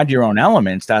can add your own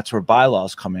elements. That's where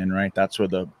bylaws come in, right? That's where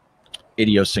the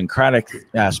idiosyncratic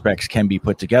aspects can be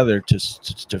put together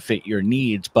to fit your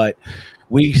needs. But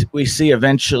we see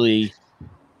eventually,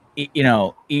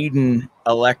 Eden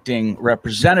electing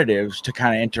representatives to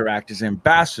kind of interact as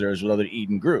ambassadors with other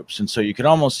Eden groups. And so you could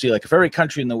almost see like if every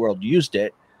country in the world used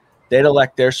it, they'd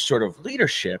elect their sort of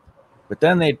leadership. But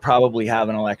then they'd probably have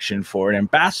an election for an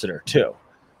ambassador too,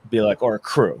 be like, or a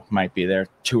crew might be there,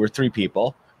 2 or 3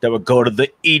 people that would go to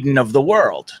the Eden of the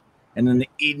world. And then the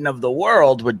Eden of the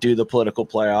world would do the political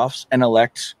playoffs and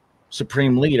elect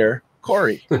supreme leader,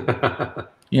 Corey,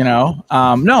 no,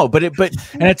 but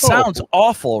it sounds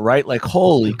awful, right? Like,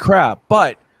 holy crap.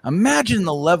 But imagine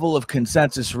the level of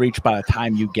consensus reached by the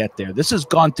time you get there. This has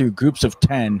gone through groups of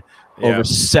 10, over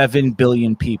 7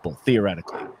 billion people,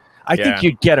 theoretically. I think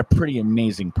you'd get a pretty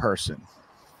amazing person.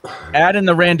 Add in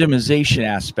the randomization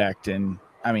aspect, and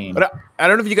I mean, but I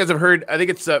don't know if you guys have heard. I think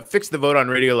it's Fix the Vote on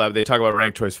Radiolab. They talk about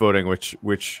ranked choice voting,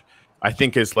 which I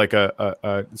think is like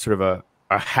a sort of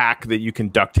a hack that you can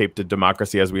duct tape to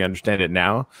democracy as we understand it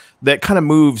now. That kind of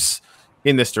moves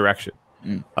in this direction.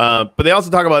 But they also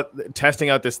talk about testing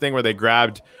out this thing where they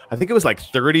grabbed, I think it was like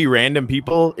 30 random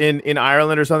people in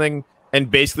Ireland or something. And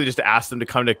basically just asked them to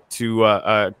come to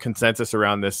a consensus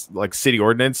around this like city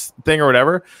ordinance thing or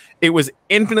whatever. It was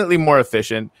infinitely more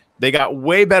efficient. They got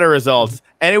way better results,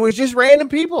 and it was just random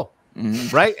people,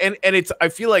 right? And it's I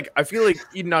feel like I feel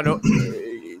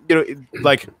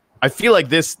like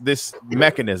this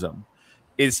mechanism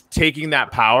is taking that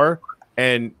power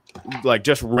and like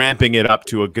just ramping it up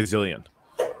to a gazillion.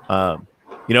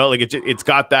 You know, like it's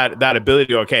got that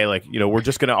ability to, okay, like, you know, we're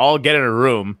just gonna all get in a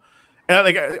room. And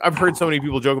like I've heard so many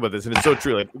people joke about this, and it's so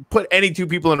true. Like, put any two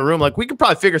people in a room, like we could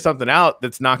probably figure something out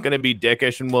that's not going to be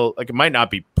dickish, and like it might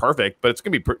not be perfect, but it's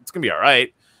gonna be all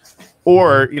right.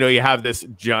 Or, you know, you have this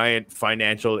giant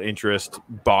financial interest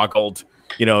boggled,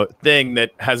 you know, thing that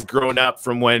has grown up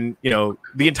from when, you know,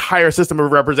 the entire system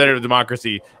of representative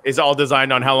democracy is all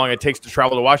designed on how long it takes to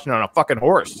travel to Washington on a fucking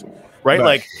horse, right?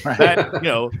 Like that, you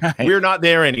know, we're not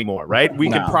there anymore, right?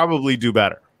 We could probably do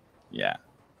better. Yeah.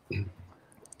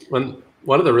 One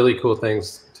of the really cool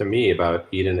things to me about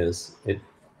Eden is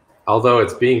although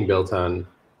it's being built on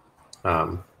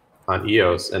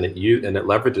EOS and it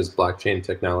leverages blockchain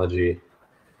technology,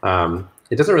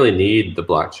 it doesn't really need the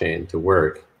blockchain to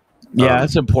work. Yeah,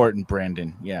 that's important,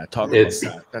 Brandon. Yeah, talk about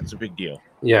that. That's a big deal.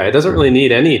 Yeah, it doesn't really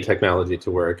need any technology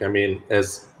to work. I mean,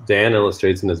 as Dan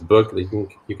illustrates in his book,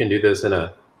 you can do this in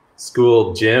a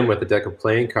school gym with a deck of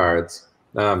playing cards.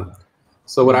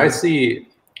 So what I see,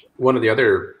 one of the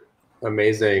other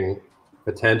amazing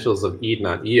potentials of Eden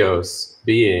on EOS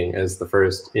being as the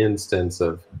first instance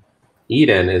of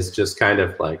Eden is just kind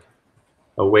of like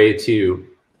a way to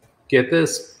get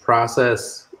this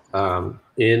process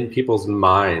in people's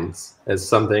minds as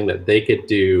something that they could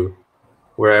do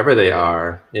wherever they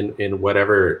are in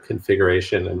whatever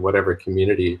configuration and whatever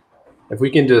community. If we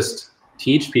can just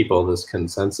teach people this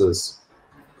consensus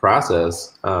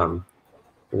process,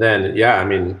 then yeah, I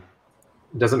mean,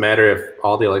 it doesn't matter if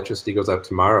all the electricity goes out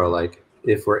tomorrow. Like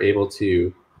if we're able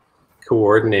to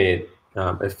coordinate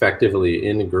effectively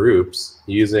in groups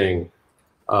using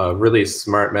a really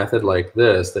smart method like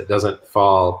this that doesn't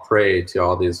fall prey to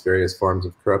all these various forms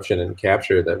of corruption and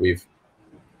capture that we've,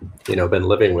 you know, been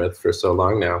living with for so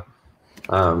long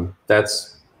now,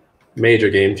 that's major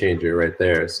game changer right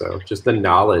there. So just the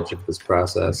knowledge of this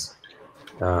process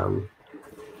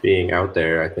being out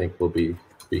there, I think will be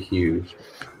huge.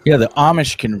 Yeah, the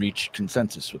Amish can reach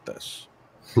consensus with this.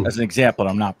 As an example,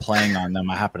 I'm not playing on them.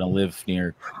 I happen to live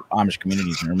near Amish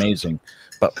communities, and they're amazing.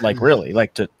 But like really,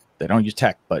 they don't use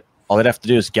tech, but all they'd have to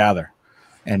do is gather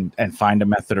and find a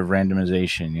method of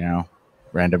randomization, you know,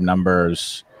 random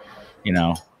numbers, you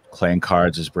know, playing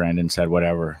cards, as Brandon said,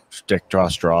 whatever, stick, draw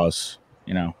straws,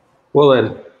 you know. Well,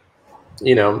 and,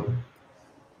 you know,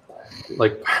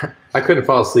 like I couldn't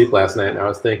fall asleep last night, and I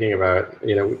was thinking about,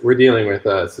 you know, we're dealing with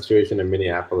a situation in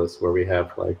Minneapolis where we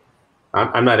have like,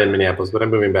 I'm not in Minneapolis, but I'm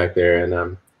moving back there,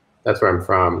 and that's where I'm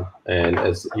from. And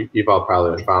as you've all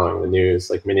probably been following the news,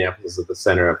 like Minneapolis is at the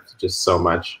center of just so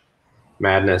much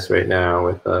madness right now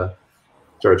with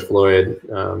George Floyd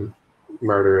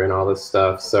murder and all this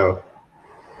stuff. So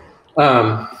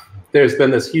there's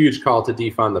been this huge call to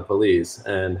defund the police,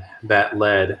 and that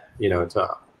led, you know,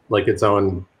 to like its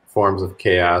own forms of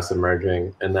chaos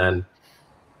emerging. And then,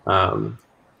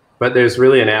 but there's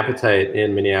really an appetite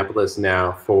in Minneapolis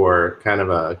now for kind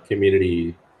of a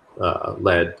community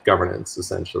led governance,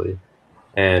 essentially.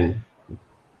 And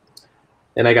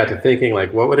I got to thinking,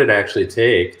 like, what would it actually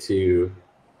take to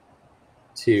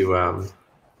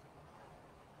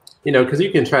you know, because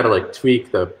you can try to like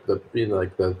tweak the you know,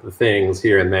 like the things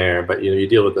here and there, but you know, you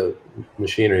deal with the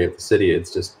machinery of the city.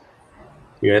 It's just,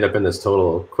 you end up in this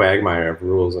total quagmire of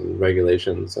rules and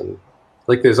regulations, and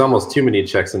like there's almost too many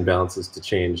checks and balances to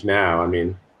change now. I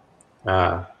mean,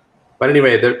 but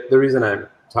anyway, the reason I'm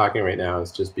talking right now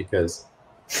is just because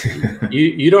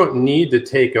you don't need to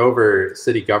take over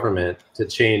city government to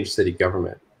change city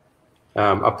government.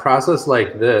 A process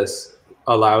like this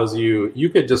allows you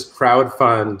could just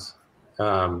crowdfund,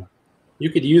 you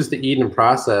could use the Eden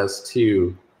process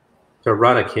to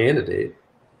run a candidate,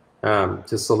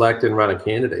 to select and run a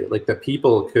candidate. Like the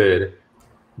people could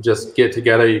just get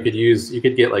together. You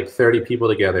could get like 30 people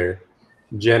together,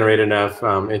 generate enough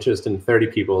interest in 30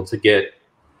 people to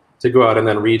go out and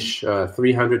then reach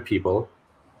 300 people,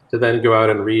 to then go out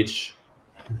and reach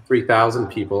 3,000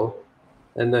 people.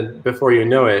 And then before you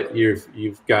know it,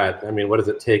 you've got, I mean, what does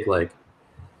it take? Like,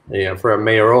 you know, for a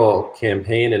mayoral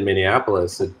campaign in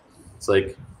Minneapolis, it's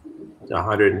like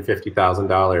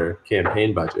 $150,000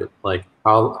 campaign budget. Like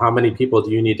how many people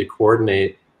do you need to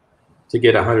coordinate to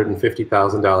get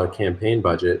 $150,000 campaign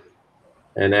budget?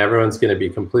 And everyone's going to be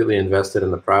completely invested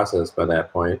in the process by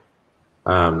that point.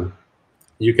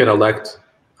 You could elect,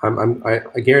 I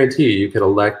guarantee you could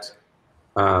elect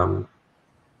a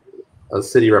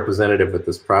city representative with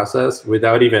this process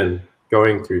without even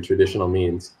going through traditional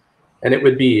means. And it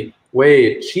would be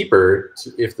way cheaper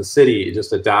if the city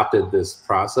just adopted this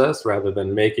process rather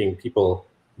than making people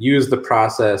use the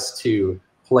process to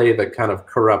play the kind of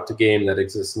corrupt game that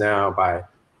exists now by,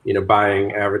 you know,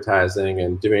 buying advertising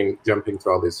and jumping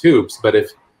through all these hoops. But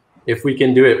if we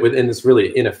can do it within this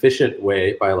really inefficient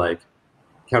way by like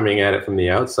coming at it from the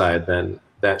outside, then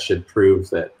that should prove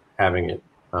that having it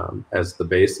as the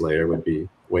base layer would be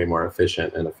way more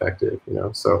efficient and effective, you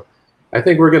know. So I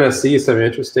think we're going to see some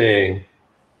interesting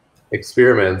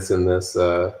experiments in this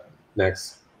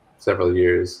next several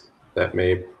years that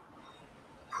may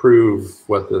prove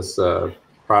what this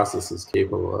process is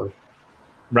capable of.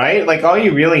 Right? Like all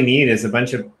you really need is a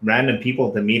bunch of random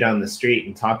people to meet on the street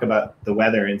and talk about the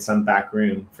weather in some back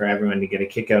room for everyone to get a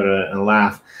kick out of it and a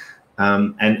laugh.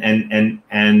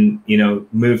 And you know,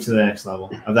 move to the next level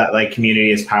of that, like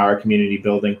community is power, community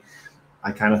building.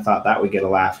 I kind of thought that would get a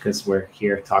laugh because we're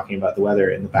here talking about the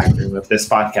weather in the back room of this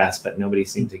podcast, but nobody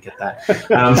seemed to get that.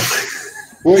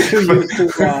 We're too used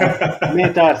to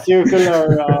meta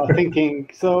circular thinking.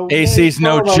 So AC's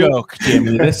no joke,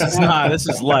 Jimmy. This is not. This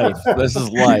is life. This is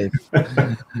life.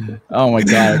 Oh my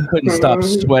God! I couldn't stop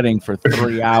sweating for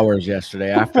 3 hours yesterday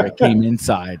after I came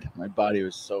inside. My body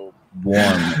was so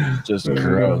warm, just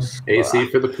gross. AC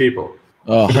for the people.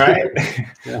 Oh. Right.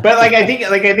 But like I think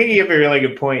you have a really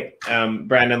good point,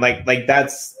 Brandon. Like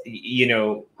that's, you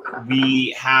know,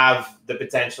 we have the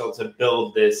potential to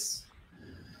build this.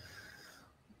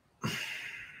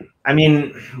 I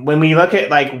mean, when we look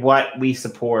at like what we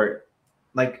support,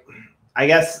 like I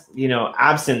guess, you know,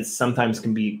 absence sometimes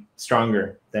can be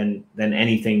stronger than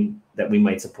anything that we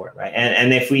might support, right?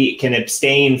 And if we can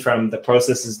abstain from the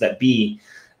processes that be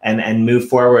and move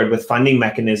forward with funding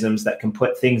mechanisms that can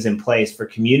put things in place for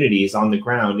communities on the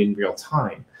ground in real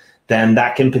time, then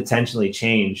that can potentially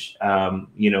change,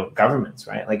 you know, governments,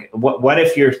 right? Like what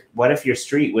if your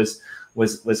street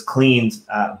was cleaned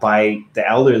by the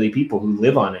elderly people who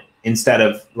live on it instead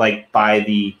of like by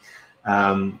the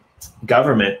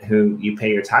government who you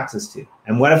pay your taxes to?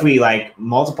 And what if we like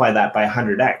multiply that by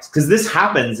 100x? Because this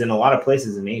happens in a lot of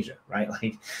places in Asia, right?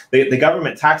 Like the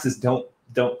government taxes don't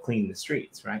clean the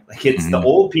streets, right? Like it's the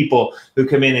old people who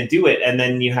come in and do it, and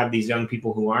then you have these young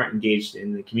people who aren't engaged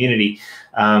in the community.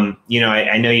 You know,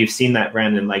 I know you've seen that,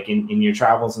 Brandon, like in your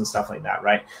travels and stuff like that,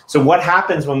 right? So what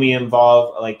happens when we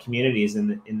involve like communities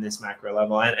in this macro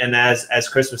level? And as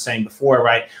Chris was saying before,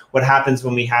 right? What happens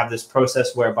when we have this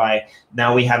process whereby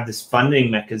now we have this funding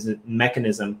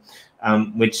mechanism,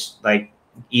 which like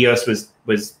EOS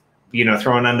was you know,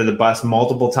 thrown under the bus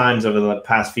multiple times over the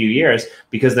past few years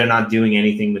because they're not doing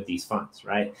anything with these funds,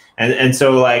 right? And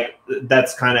so like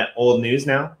that's kind of old news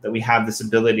now that we have this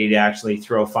ability to actually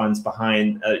throw funds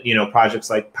behind, you know, projects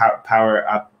like Power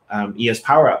Up, EOS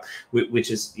Power Up, which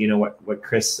is, you know, what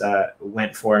Chris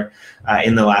went for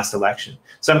in the last election.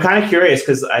 So I'm kind of curious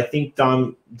because I think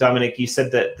Domenic, you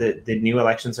said that the new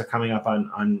elections are coming up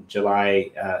on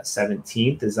July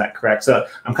 17th. Is that correct? So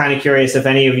I'm kind of curious if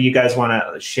any of you guys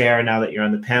want to share now that you're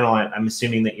on the panel. I'm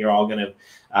assuming that you're all going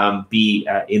to be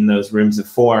in those rooms of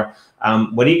 4.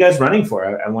 What are you guys running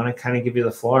for? I want to kind of give you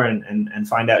the floor and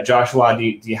find out. Joshua, do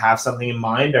you have something in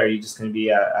mind, or are you just going to be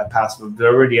a passive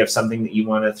observer? Do you have something that you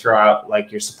want to throw out, like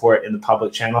your support in the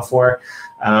public channel for?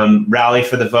 Rally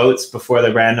for the votes before the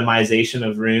randomization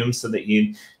of rooms so that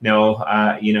you know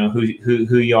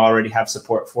who you already have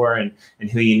support for and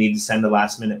who you need to send a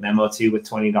last minute memo to with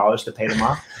 $20 to pay them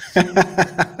off.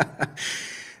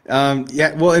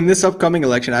 Yeah, well, in this upcoming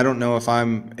election, I don't know if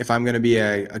I'm going to be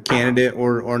a candidate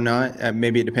or not.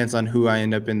 Maybe it depends on who I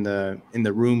end up in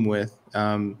the room with.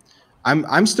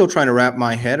 I'm still trying to wrap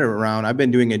my head around. I've been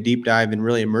doing a deep dive and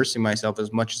really immersing myself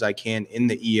as much as I can in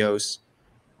the EOS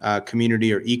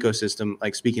community or ecosystem,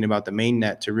 like speaking about the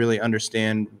mainnet, to really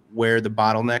understand where the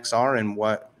bottlenecks are and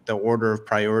what the order of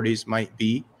priorities might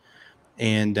be.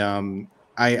 And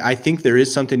I think there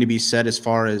is something to be said as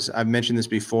far as, I've mentioned this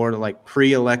before, like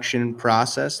pre-election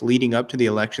process leading up to the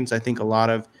elections. I think a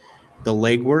lot of the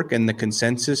legwork and the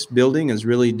consensus building is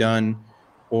really done,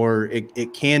 or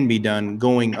it can be done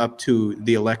going up to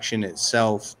the election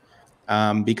itself,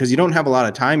 because you don't have a lot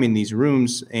of time in these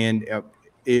rooms. And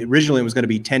originally it was going to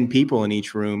be 10 people in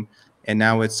each room, and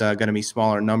now it's going to be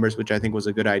smaller numbers, which I think was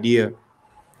a good idea.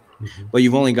 But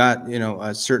you've only got, you know,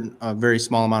 a very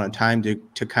small amount of time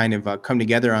to kind of come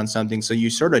together on something. So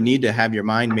you sort of need to have your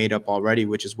mind made up already,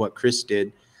 which is what Chris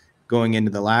did going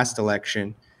into the last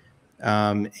election.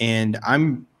 And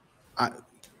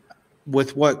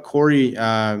with what Corey,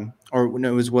 or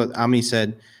no, it was what Ami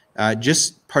said,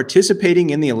 just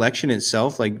participating in the election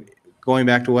itself, like going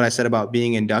back to what I said about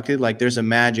being inducted, like there's a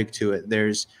magic to it.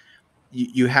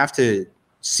 You have to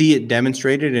see it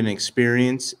demonstrated and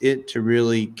experience it to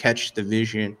really catch the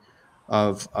vision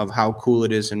of how cool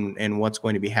it is and what's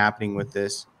going to be happening with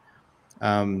this.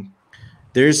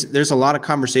 There's a lot of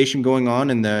conversation going on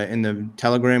in the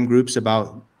Telegram groups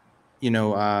about,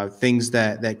 things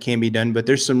that can be done, but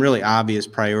there's some really obvious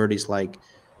priorities, like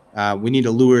we need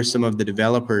to lure some of the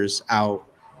developers out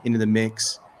into the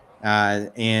mix.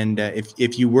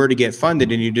 If you were to get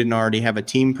funded and you didn't already have a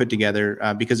team put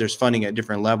together, because there's funding at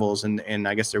different levels, and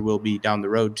I guess there will be down the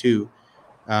road too,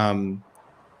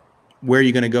 where are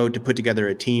you going to go to put together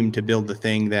a team to build the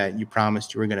thing that you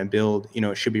promised you were going to build?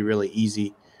 It should be really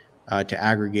easy to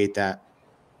aggregate that.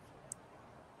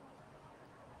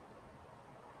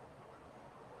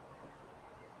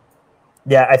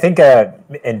 Yeah, I think,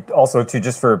 and also too,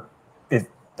 just for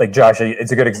like Josh,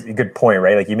 it's a good point,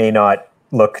 right? Like, you may not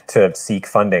look to seek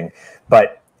funding,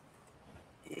 but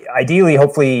ideally,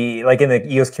 hopefully, like in the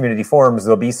EOS community forums,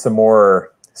 there'll be some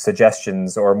more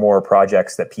suggestions or more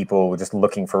projects that people just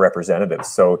looking for representatives.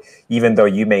 So even though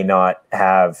you may not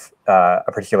have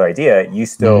a particular idea, you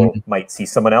still might see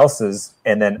someone else's,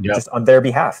 and then just on their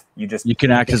behalf, you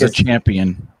can act as a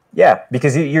champion. Yeah,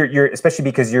 because you're especially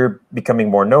because you're becoming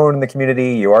more known in the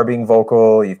community, you are being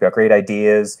vocal, you've got great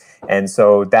ideas, and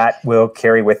so that will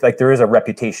carry with, like, there is a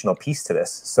reputational piece to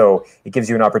this. So it gives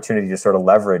you an opportunity to sort of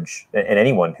leverage, and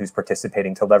anyone who's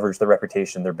participating to leverage the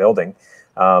reputation they're building.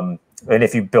 And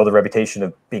if you build a reputation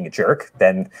of being a jerk,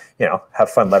 then have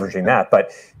fun leveraging that.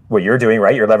 But what you're doing,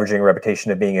 right? You're leveraging a reputation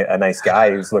of being a nice guy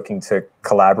who's looking to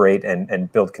collaborate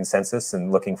and build consensus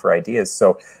and looking for ideas.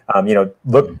 So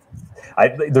look. I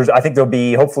think there'll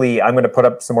be, hopefully, I'm going to put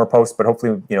up some more posts, but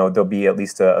hopefully, there'll be at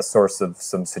least a source of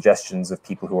some suggestions of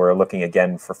people who are looking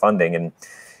again for funding and,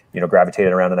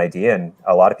 gravitated around an idea. And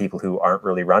a lot of people who aren't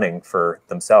really running for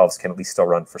themselves can at least still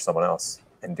run for someone else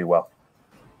and do well.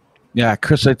 Yeah,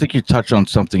 Chris, I think you touched on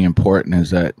something important, is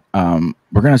that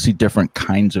we're going to see different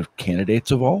kinds of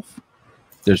candidates evolve.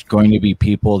 There's going to be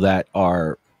people that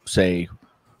are, say,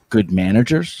 good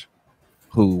managers,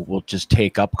 who will just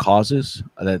take up causes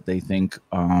that they think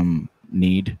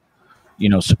need,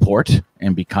 support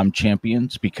and become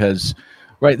champions. Because,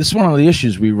 right, this is one of the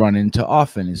issues we run into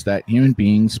often, is that human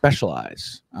beings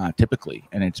specialize typically.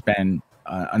 And it's been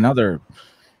another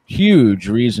huge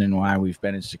reason why we've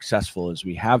been as successful as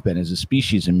we have been as a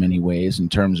species in many ways, in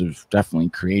terms of definitely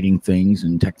creating things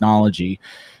and technology.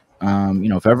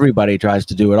 If everybody tries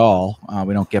to do it all,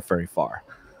 we don't get very far.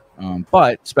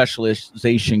 But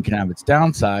specialization can have its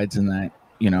downsides, in that,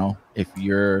 if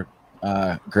you're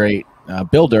a great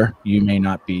builder, you may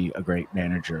not be a great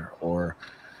manager, or,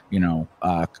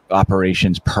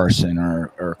 operations person,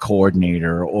 or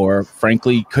coordinator, or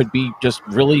frankly could be just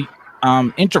really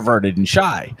introverted and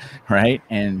shy, right?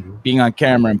 And being on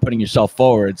camera and putting yourself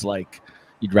forward, it's like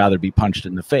you'd rather be punched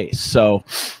in the face. So,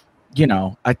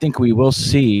 I think we will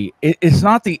see. It's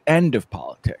not the end of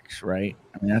politics, right?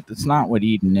 I mean, that's not what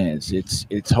Eden is.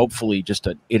 It's hopefully just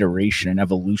an iteration, an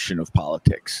evolution of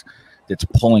politics that's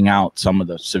pulling out some of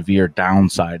the severe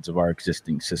downsides of our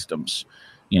existing systems,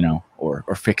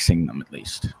 or fixing them at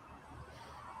least.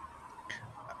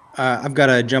 I've got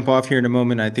to jump off here in a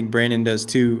moment. I think Brandon does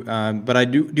too. But I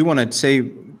do want to say,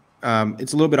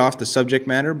 it's a little bit off the subject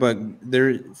matter, but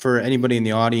for anybody in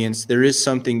the audience, there is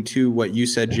something to what you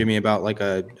said, Jimmy, about like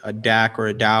a DAC or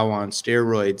a DAO on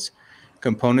steroids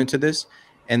component to this.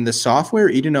 And the software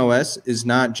Eden OS is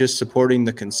not just supporting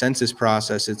the consensus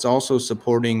process, it's also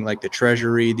supporting like the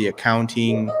treasury, the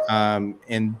accounting.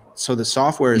 And so the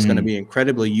software is going to be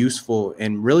incredibly useful,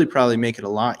 and really probably make it a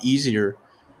lot easier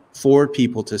for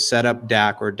people to set up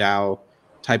DAC or DAO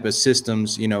type of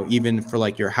systems, even for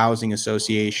like your housing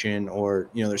association, or,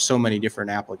 there's so many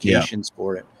different applications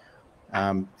for it.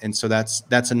 And so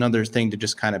that's another thing to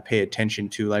just kind of pay attention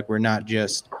to. Like, we're not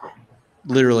just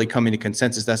literally coming to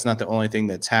consensus. That's not the only thing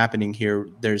that's happening here.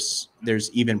 There's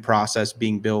even process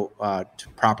being built to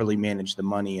properly manage the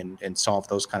money and solve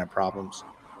those kind of problems.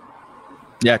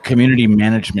 Yeah, community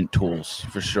management tools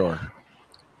for sure.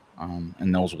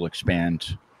 And those will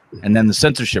expand. And then the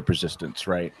censorship resistance,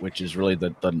 right, which is really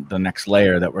the next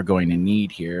layer that we're going to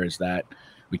need here, is that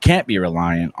we can't be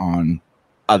reliant on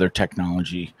other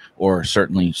technology, or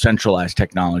certainly centralized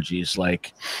technologies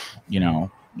like,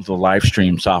 the live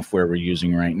stream software we're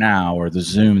using right now, or the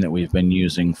Zoom that we've been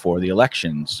using for the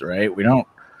elections, right? We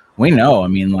know, I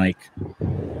mean, like,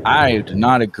 I do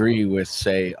not agree with,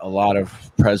 say, a lot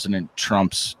of President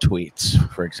Trump's tweets,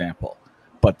 for example.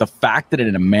 But the fact that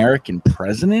an American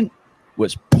president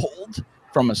was pulled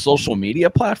from a social media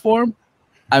platform,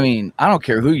 I mean, I don't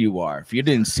care who you are. If you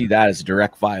didn't see that as a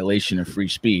direct violation of free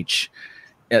speech,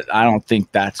 I don't think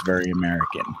that's very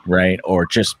American, right? Or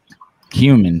just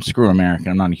human. Screw American.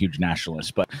 I'm not a huge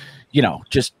nationalist, but,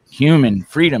 just human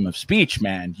freedom of speech,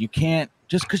 man. You can't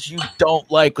Just because you don't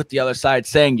like what the other side's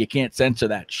saying, you can't censor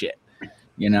that shit.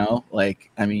 You know, like,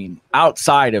 I mean,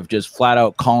 outside of just flat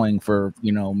out calling for,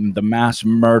 you know, the mass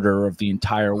murder of the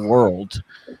entire world,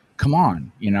 come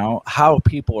on, you know, how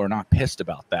people are not pissed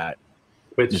about that.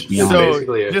 Which is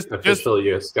basically official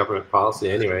U.S. government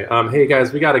policy anyway. Hey,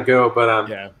 guys, we got to go, but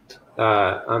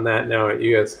on that note,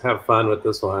 you guys have fun with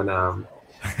this one. I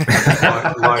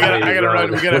gotta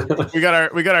run.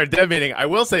 We got our dev meeting. I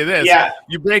will say this: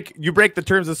 you break the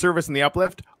terms of service in the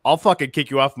uplift, I'll fucking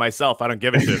kick you off myself. I don't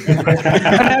give a shit.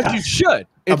 As you should.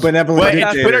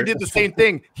 Twitter did the same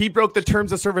thing. He broke the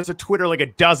terms of service of Twitter like a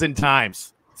dozen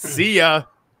times. See ya.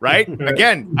 Right?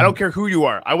 Again, I don't care who you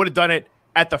are. I would have done it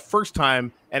at the first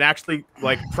time and actually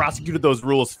like prosecuted those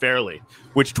rules fairly,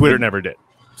 which Twitter never did.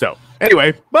 So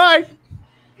anyway, bye.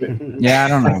 Yeah, I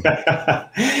don't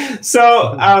know.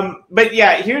 So, but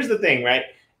yeah, here's the thing, right?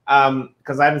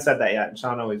 Because I haven't said that yet, and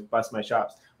Sean always busts my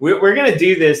chops. We're gonna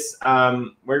do this.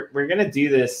 We're gonna do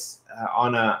this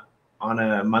on a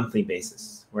monthly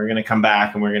basis. We're gonna come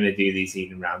back and we're gonna do these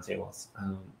Eden roundtables.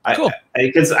 Cool.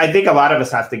 Because I think a lot of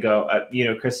us have to go. You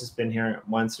know, Chris has been here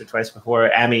once or twice before.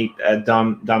 Amy,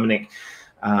 Domenic,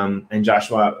 and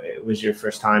Joshua, it was your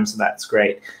first time, so that's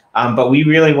great. But we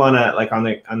really want to, like, on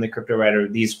the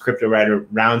these Cryptowriter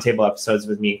Roundtable episodes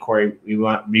with me and Corey, we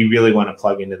really want to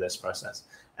plug into this process.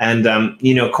 And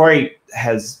you know, Corey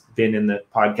has been in the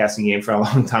podcasting game for a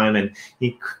long time, and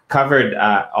he covered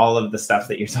all of the stuff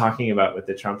that you're talking about with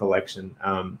the Trump election,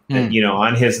 you know,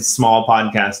 on his small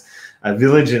podcast,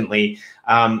 Vigilantly.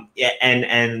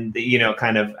 And you know,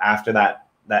 kind of after that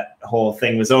whole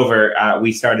thing was over,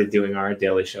 we started doing our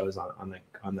daily shows on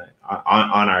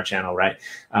our channel, right?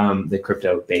 The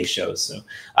crypto-based shows. So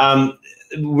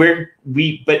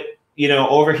but you know,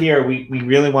 over here we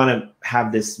really want to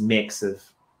have this mix of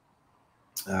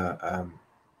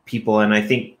people, and I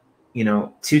think, you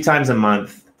know, 2 times a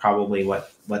month probably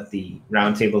what the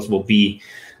roundtables will be.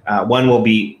 One will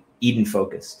be Eden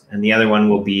focused, and the other one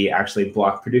will be actually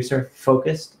block producer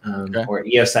focused, or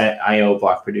EOS.io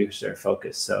block producer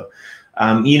focused. So,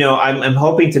 you know, I'm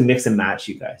hoping to mix and match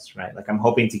you guys, right? Like, I'm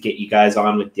hoping to get you guys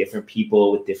on with different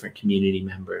people, with different community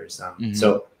members.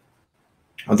 So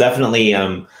I'll definitely,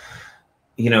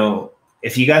 you know,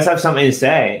 if you guys have something to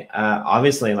say,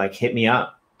 obviously, like, hit me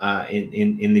up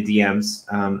in the DMs,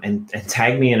 and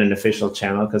tag me in an official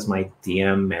channel, because my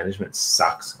DM management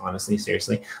sucks, honestly,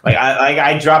 seriously. Like,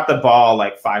 I dropped the ball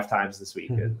like 5 times this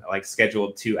week, like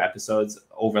scheduled 2 episodes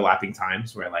overlapping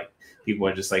times where like people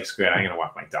are just like, screw it, I'm gonna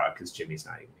walk my dog because Jimmy's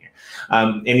not even here.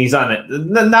 And he's on it.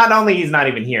 Not only he's not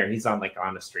even here, he's on like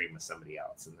on a stream with somebody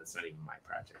else, and that's not even my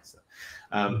project. So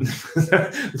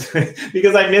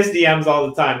because I miss DMs all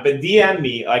the time, but DM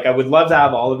me. Like, I would love to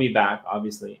have all of you back,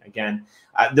 obviously. Again,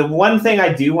 the one thing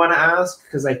I do want to ask,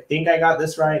 because I think I got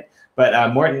this right,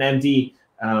 but Morton MD,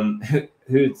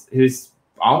 who's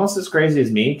almost as crazy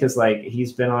as me, because like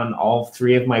he's been on all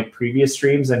 3 of my previous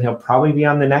streams, and he'll probably be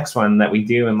on the next one that we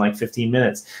do in like 15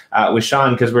 minutes with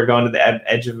Sean, because we're going to the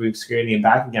edge of obscurity and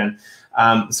back again.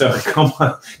 So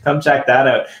come check that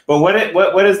out. But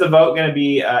what is the vote going to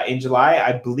be in July?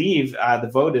 I believe the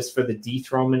vote is for the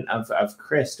dethronement of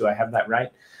Chris. Do I have that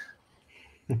right?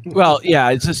 Well, yeah,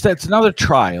 it's another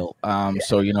trial.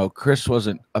 So, you know, Chris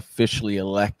wasn't officially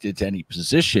elected to any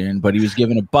position, but he was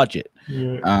given a budget,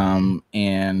 and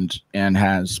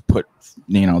has put,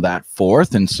 you know, that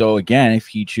forth. And so, again, if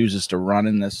he chooses to run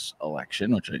in this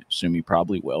election, which I assume he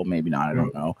probably will, maybe not, I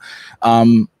don't know.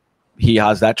 He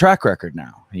has that track record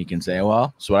now. He can say,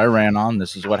 well, this is what I ran on.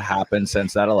 This is what happened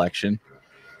since that election.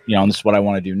 You know, and this is what I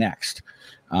want to do next.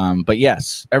 But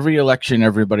yes, every election,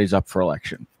 everybody's up for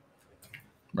election.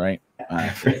 Right.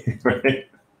 Right.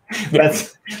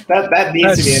 That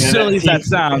needs to be as silly as that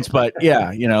sounds, but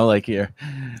yeah, you know, like here,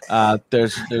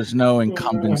 there's no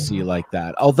incumbency like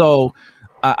that. Although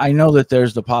I know that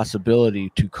there's the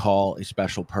possibility to call a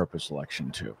special purpose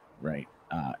election too, right?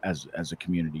 As a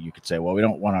community, you could say, well, we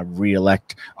don't want to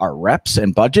re-elect our reps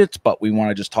and budgets, but we want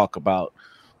to just talk about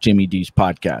Jimmy D's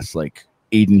podcast. Like,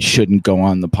 Eden shouldn't go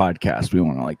on the podcast. We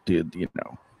want to, like, do, you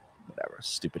know, whatever,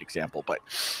 stupid example, but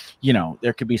you know,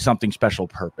 there could be something special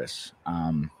purpose.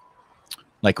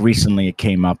 Like recently it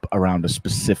came up around a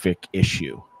specific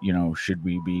issue, you know, should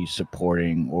we be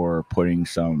supporting or putting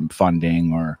some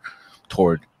funding or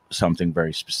toward something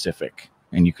very specific?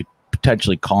 And you could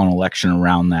potentially call an election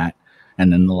around that,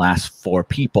 and then the last 4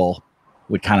 people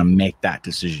would kind of make that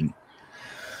decision.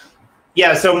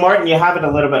 Yeah, so Martin, you have it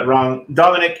a little bit wrong.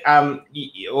 Domenic,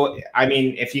 I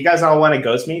mean, if you guys all want to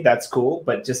ghost me, that's cool,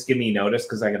 but just give me notice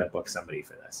because I got to book somebody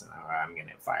for this, and I'm going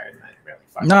to get fired. And really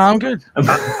no, I'm good.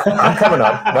 I'm coming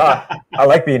up. No, I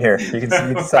like being here. You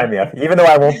can sign me up, even though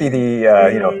I won't be the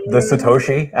the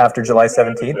Satoshi after July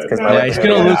 17th because my he's going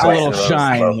to lose a little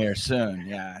shine here soon.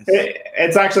 Yeah,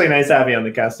 it's actually nice to have you on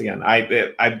the cast again.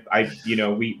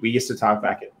 We used to talk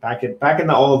back in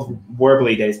the old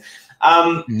Warbly days.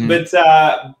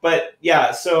 But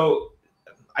yeah, so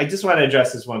I just want to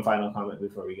address this one final comment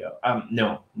before we go.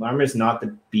 No, Llama is not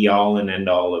the be all and end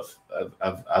all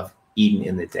of Eden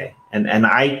in the day. And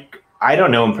I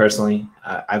don't know him personally.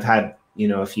 I've had,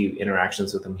 a few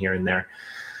interactions with him here and there.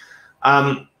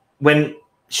 When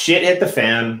shit hit the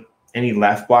fan and he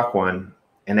left Block One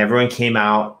and everyone came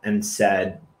out and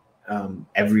said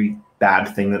every bad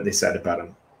thing that they said about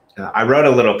him, I wrote a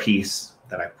little piece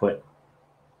that I put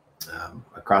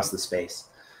across the space,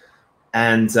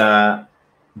 and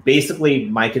basically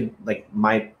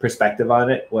my perspective on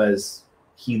it was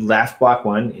he left Block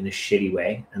One in a shitty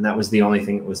way, and that was the only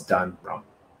thing that was done wrong,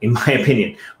 in my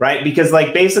opinion, right? Because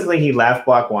basically he left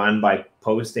Block One by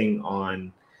posting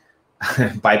on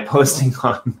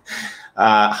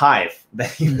Hive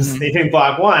that he was leaving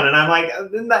Block One, and I'm like,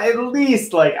 at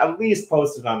least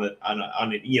post it on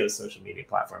an EOS social media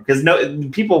platform, because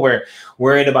people were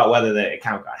worried about whether the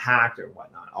account got hacked or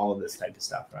whatnot, all of this type of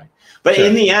stuff, right? But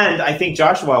in the end, I think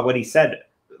Joshua, what he said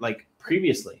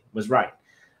previously was right,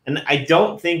 and I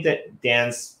don't think that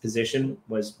Dan's position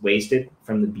was wasted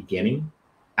from the beginning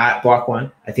at Block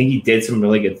One. I think he did some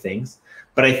really good things.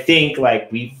 But I think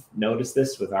we've noticed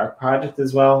this with our project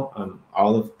as well.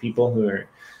 All of the people who are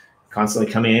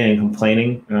constantly coming in and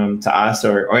complaining to us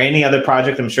or any other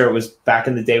project. I'm sure it was back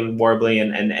in the day with Warbly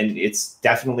and it's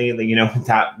definitely, with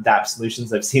DApp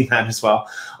Solutions, I've seen that as well.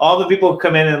 All the people who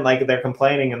come in and they're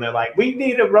complaining and they're like, we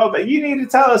need a robot. You need to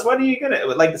tell us, what are you going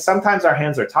to, sometimes our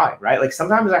hands are tied, right?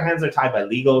 Sometimes our hands are tied by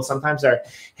legal. Sometimes our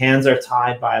hands are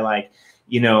tied by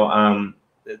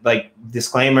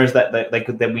disclaimers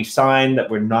that we've signed that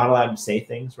we're not allowed to say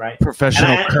things, right?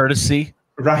 Professional courtesy.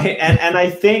 Right. And I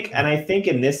think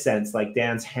in this sense,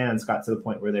 Dan's hands got to the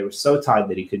point where they were so tied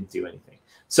that he couldn't do anything.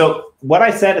 So what I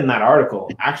said in that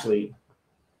article actually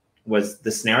was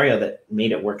the scenario that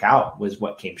made it work out was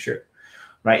what came true,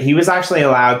 right? He was actually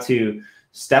allowed to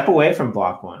step away from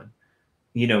Block One,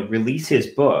 release his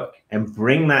book and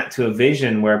bring that to a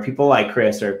vision where people like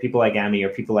Chris or people like Amy or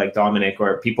people like Domenic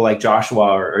or people like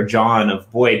Joshua or John of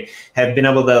Void have been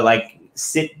able to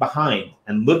sit behind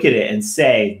and look at it and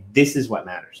say, this is what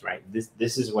matters, right?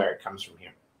 This is where it comes from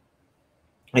here.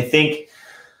 I think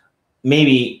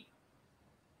maybe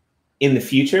in the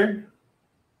future,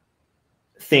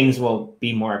 things will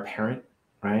be more apparent,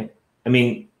 right? I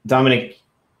mean, Domenic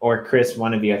or Chris,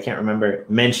 one of you, I can't remember,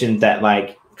 mentioned that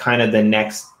kind of the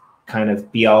next kind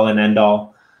of be all and end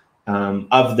all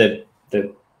of the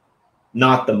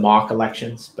not the mock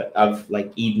elections, but of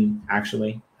Eden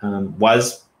actually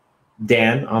was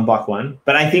Dan on Block One.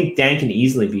 But I think Dan can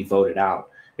easily be voted out.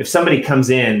 If somebody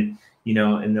comes in,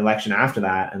 in the election after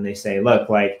that and they say, look,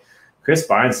 Chris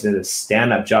Barnes did a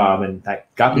stand-up job, and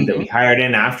that guppy that we hired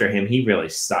in after him, he really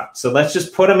sucked. So let's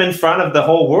just put him in front of the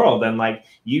whole world, and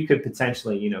you could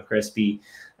potentially, Chris, be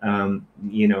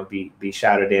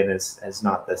shouted in as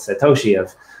not the Satoshi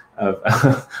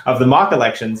of the mock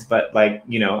elections, but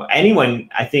anyone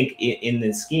I think in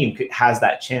this scheme has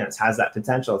that chance, has that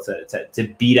potential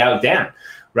to beat out Dan,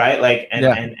 right?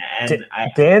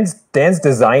 Dan's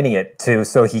designing it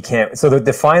so he can't. So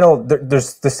the final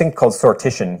there's this thing called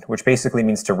sortition, which basically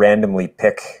means to randomly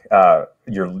pick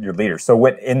your leader. So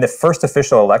in the first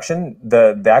official election,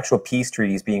 the actual peace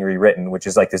treaty is being rewritten, which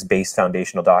is this base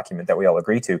foundational document that we all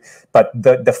agree to. But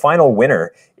the final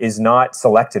winner is not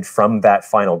selected from that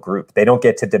final group. They don't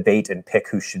get to debate and pick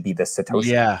who should be the Satoshi.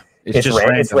 Yeah, it's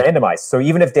randomized. So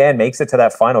even if Dan makes it to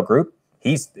that final group,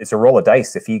 it's a roll of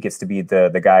dice if he gets to be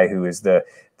the guy who is the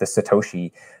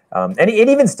Satoshi. And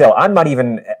even still, I'm not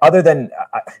even, other than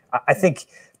I think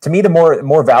to me the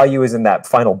more value is in that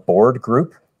final board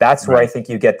group. That's where I think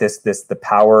you get the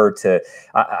power to.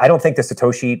 I don't think the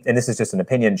Satoshi, and this is just an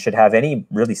opinion, should have any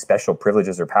really special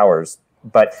privileges or powers.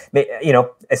 But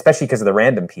especially because of the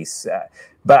random piece.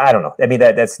 But I don't know. I mean,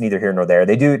 that's neither here nor there.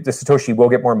 The Satoshi will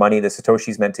get more money. The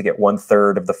Satoshi's meant to get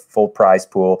 1/3 of the full prize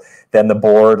pool. Then the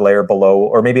board layer below,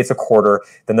 or maybe it's a quarter.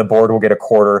 Then the board will get a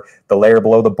quarter. The layer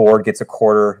below the board gets a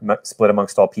quarter, split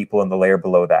amongst all people, and the layer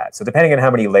below that. So depending on how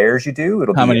many layers you do,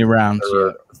 it'll be many rounds,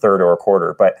 a third or a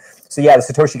quarter. But so yeah, the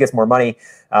Satoshi gets more money,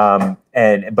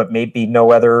 but maybe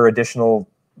no other additional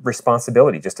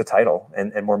responsibility, just a title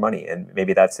and more money, and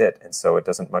maybe that's it. And so it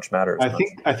doesn't much matter.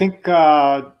 I think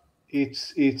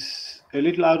it's a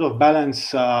little out of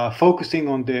balance, focusing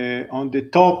on the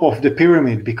top of the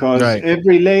pyramid, because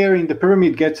every layer in the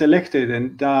pyramid gets elected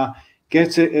and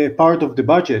gets a part of the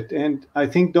budget. And I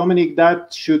think, Domenic,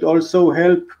 that should also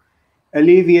help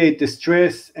alleviate the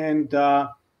stress, and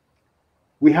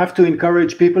we have to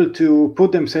encourage people to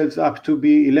put themselves up to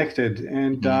be elected,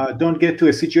 and don't get to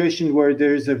a situation where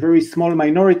there's a very small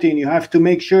minority and you have to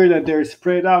make sure that they're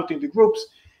spread out in the groups,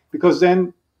 because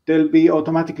then they'll be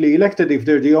automatically elected if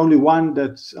they're the only one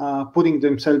that's putting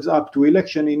themselves up to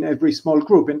election in every small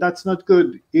group. And that's not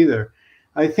good either.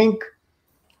 I think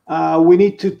we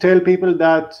need to tell people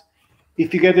that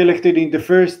if you get elected in the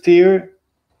first tier,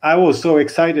 I was so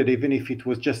excited, even if it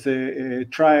was just a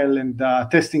trial and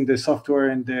testing the software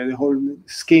and the whole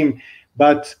scheme.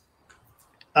 But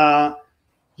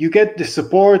you get the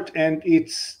support, and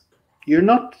it's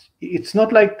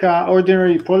not like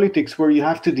ordinary politics where you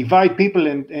have to divide people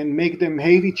and make them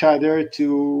hate each other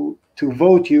to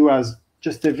vote you as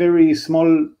just a very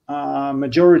small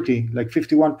majority, like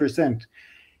 51%.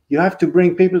 You have to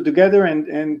bring people together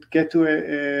and get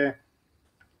to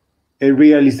a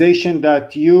realization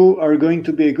that you are going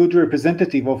to be a good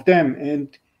representative of them.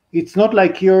 And it's not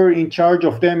like you're in charge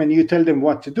of them and you tell them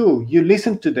what to do. You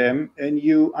listen to them and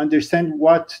you understand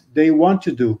what they want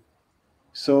to do.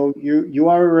 So you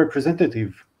are a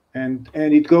representative, and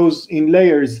it goes in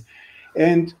layers.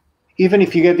 And even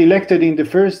if you get elected in the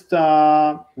first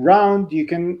round, you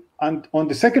can, on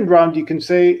the second round, you can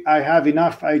say, I have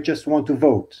enough, I just want to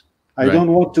vote. I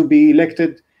don't want to be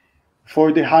elected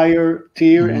for the higher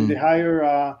tier and the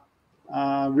higher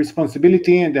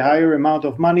responsibility and the higher amount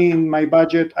of money in my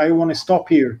budget. I want to stop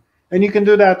here. And you can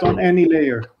do that on any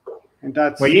layer. And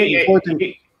that's important.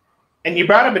 And you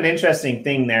brought up an interesting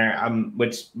thing there,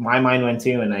 which my mind went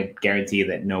to, and I guarantee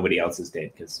that nobody else's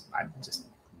did, because I just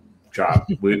draw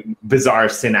bizarre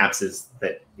synapses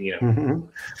that,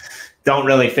 don't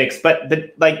really fix. But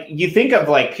like, you think of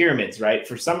like pyramids, right?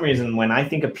 For some reason, when I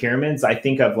think of pyramids, I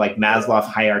think of like Maslow's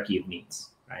hierarchy of needs,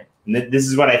 right? And this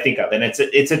is what I think of. And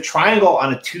it's a triangle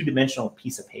on a two-dimensional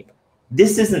piece of paper.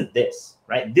 This isn't this,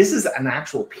 right? This is an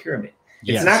actual pyramid.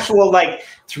 It's an actual like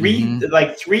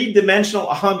three-dimensional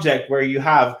object where you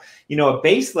have, a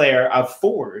base layer of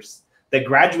fours that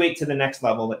graduate to the next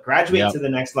level, that graduate to the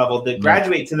next level, that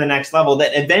graduate to the next level,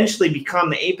 that eventually become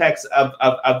the apex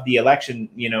of the election,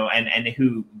 and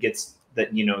who gets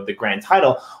the grand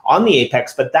title on the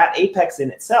apex. But that apex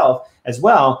in itself as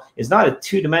well is not a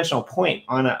two-dimensional point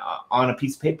on a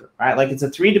piece of paper, right? Like, it's a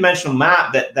three-dimensional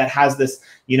map that has this,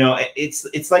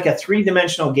 it's like a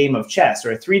three-dimensional game of chess,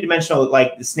 or a three-dimensional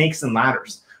like snakes and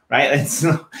ladders, right? It's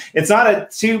not a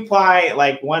two-ply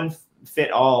like one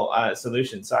fit all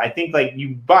solution. So I think, like,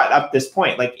 you brought up this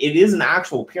point, like, it is an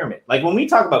actual pyramid. Like, when we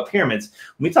talk about pyramids,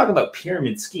 when we talk about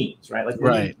pyramid schemes, right? Like,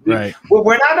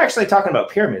 we're not actually talking about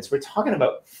pyramids. We're talking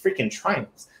about freaking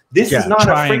triangles. This is not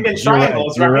a freaking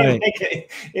triangles, right? Like,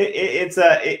 it's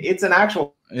an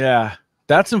actual. Yeah,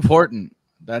 that's important.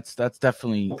 That's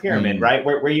definitely pyramid, right?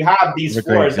 Where you have these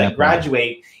floors that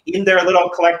graduate in their little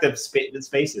collective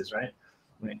spaces, right?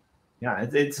 Right. Yeah,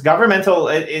 it's governmental.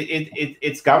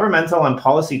 It's governmental and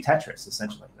policy Tetris,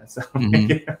 essentially. That's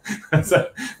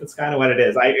that's kind of what it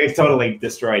is. I totally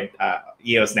destroyed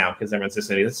EOS now, because everyone's just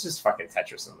saying, let's just fucking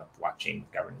Tetris on the blockchain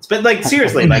governance. But like,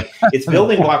 seriously, like, it's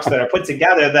building blocks that are put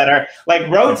together that are like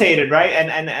rotated, right?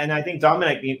 And I think,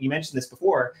 Domenic, you mentioned this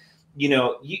before. You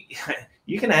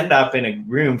can end up in a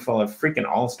room full of freaking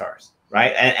all-stars.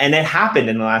 Right. And it happened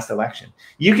in the last election.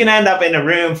 You can end up in a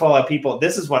room full of people.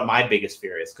 This is what my biggest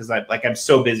fear is, because I'm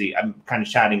so busy. I'm kind of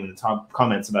chatting in the top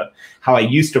comments about how I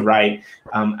used to write,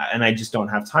 and I just don't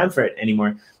have time for it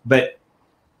anymore. But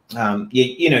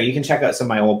you can check out some of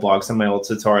my old blogs, some of my old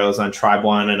tutorials on Tribe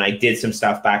One, and I did some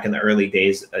stuff back in the early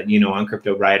days, on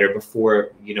Cryptowriter before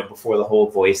the whole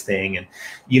voice thing, and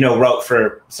wrote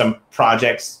for some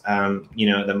projects,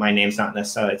 that my name's not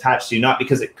necessarily attached to, not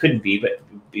because it couldn't be, but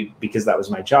because that was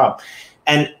my job.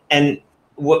 And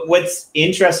what's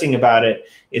interesting about it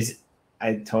is,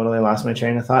 I totally lost my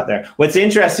train of thought there. What's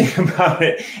interesting about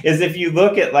it is, if you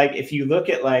look at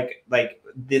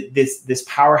this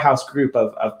powerhouse group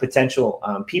of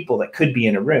potential people that could be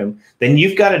in a room, then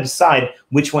you've got to decide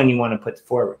which one you want to put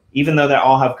forward, even though they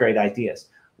all have great ideas.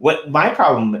 What my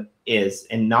problem is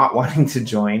in not wanting to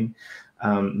join,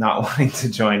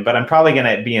 but I'm probably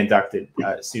going to be inducted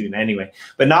soon anyway,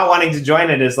 but not wanting to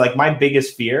join it is, like, my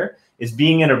biggest fear is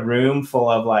being in a room full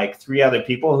of like 3 other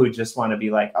people who just want to be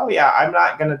like, oh yeah, I'm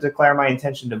not going to declare my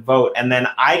intention to vote. And then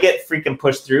I get freaking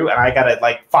pushed through and I got to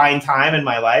like find time in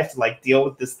my life to like deal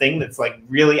with this thing that's like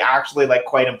really actually like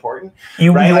quite important.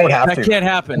 You right? won't have to. That can't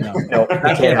happen though. No,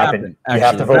 that can't happen. You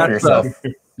have to vote for yourself.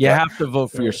 You have to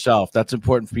vote for yourself. That's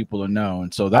important for people to know.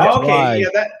 And so that's why.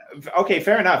 Yeah, okay,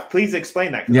 fair enough. Please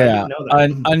explain that. Yeah, I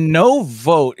didn't know that. A no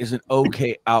vote is an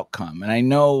okay outcome. And I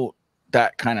know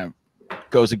that kind of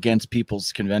goes against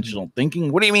people's conventional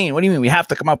thinking. What do you mean? What do you mean? We have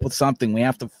to come up with something. We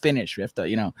have to finish. We have to,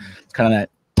 it's kind of that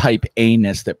type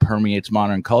A-ness that permeates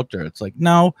modern culture. It's like,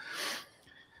 no.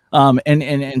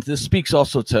 And this speaks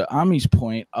also to Ami's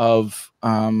point of,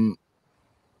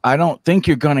 I don't think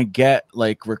you're going to get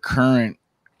like recurrent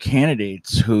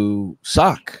candidates who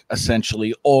suck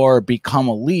essentially, or become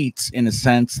elites in a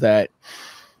sense that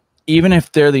even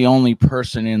if they're the only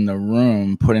person in the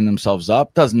room putting themselves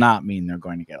up, does not mean they're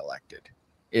going to get elected.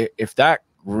 If that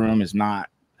room is not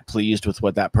pleased with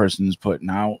what that person is putting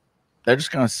out, they're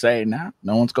just going to say, nah,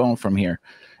 no one's going from here.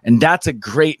 And that's a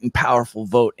great and powerful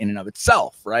vote in and of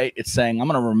itself, right? It's saying, I'm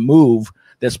going to remove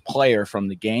this player from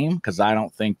the game because I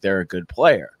don't think they're a good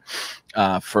player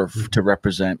to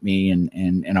represent me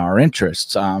and our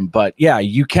interests. But yeah,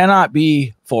 you cannot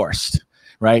be forced,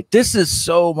 right? This is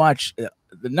so much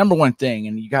the number one thing,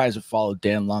 and you guys have followed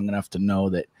Dan long enough to know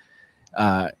that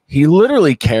he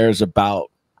literally cares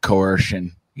about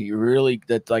coercion. He really,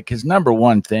 that like his number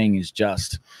one thing is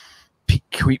just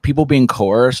people being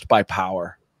coerced by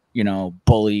power,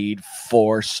 bullied,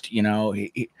 forced,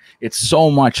 it's so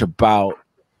much about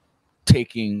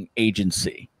taking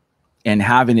agency and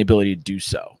having the ability to do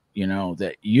so,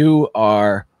 that you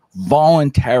are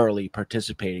voluntarily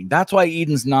participating. That's why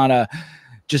Eden's not a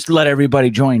just let everybody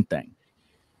join thing,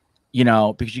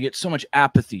 because you get so much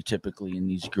apathy typically in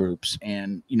these groups.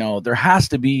 And, there has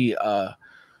to be a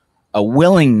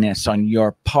willingness on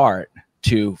your part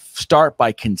to start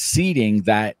by conceding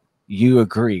that you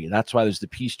agree. That's why there's the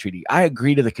peace treaty. I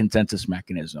agree to the consensus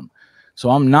mechanism. So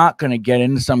I'm not going to get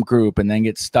into some group and then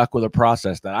get stuck with a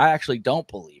process that I actually don't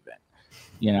believe in,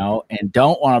 and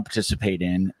don't want to participate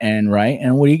in. And right.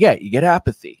 And what do you get? You get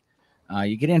apathy.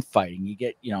 You get infighting. You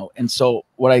get, and so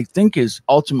what I think is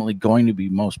ultimately going to be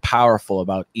most powerful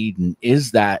about Eden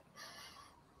is that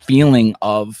feeling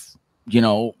of,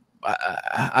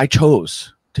 I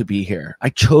chose to be here. I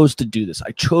chose to do this.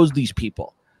 I chose these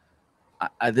people.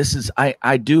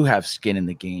 I do have skin in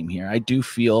the game here. I do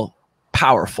feel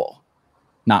powerful,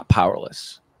 not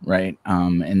powerless. Right.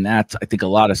 And that's, I think a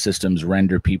lot of systems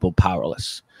render people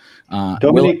powerless.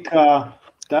 Domenic,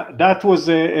 that was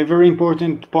a very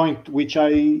important point, which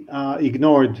I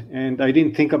ignored and I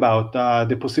didn't think about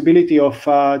the possibility of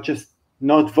just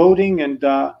not voting and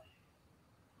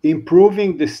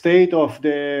improving the state of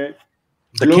the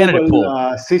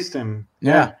global system.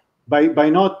 Yeah. By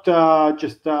not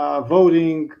just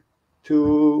voting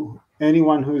to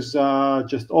anyone who's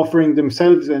just offering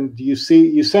themselves, and you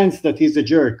sense that he's a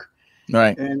jerk,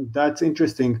 right? And that's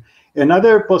interesting.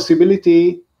 Another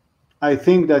possibility I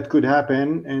think that could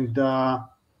happen, and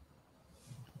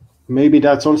maybe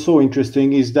that's also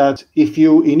interesting, is that if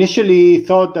you initially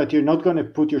thought that you're not going to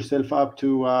put yourself up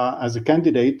to as a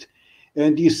candidate,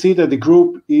 and you see that the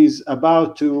group is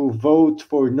about to vote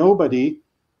for nobody,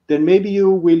 then maybe you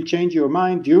will change your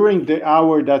mind during the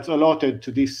hour that's allotted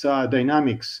to these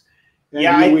dynamics. And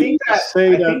yeah, I think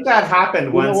that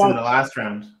happened once in the last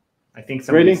round. I think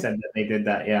somebody said that they did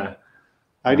that. Yeah,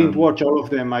 I didn't watch all of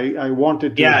them. I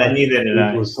wanted to. Yeah, neither did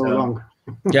I. It was so long.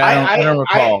 Yeah, I don't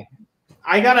recall.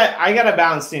 I gotta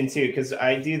bounce in too, because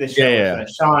I do the show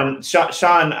with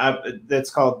Sean. That's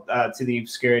called To the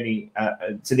Obscurity,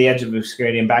 to the Edge of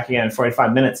Obscurity, and back again in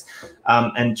 45 minutes.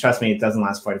 And trust me, it doesn't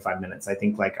last 45 minutes. I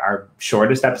think like our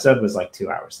shortest episode was like 2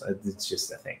 hours. It's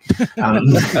just a thing.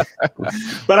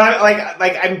 But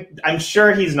I'm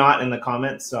sure he's not in the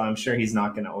comments, so I'm sure he's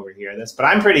not going to overhear this. But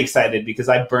I'm pretty excited because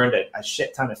I burned a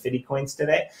shit ton of Fiddy coins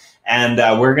today. And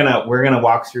we're gonna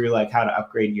walk through like how to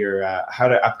upgrade your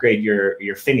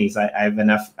finnies. I have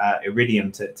enough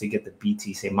iridium to get the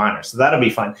BTC miner, so that'll be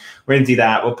fun. We're gonna do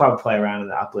that. We'll probably play around in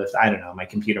the uplift. I don't know. My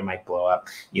computer might blow up.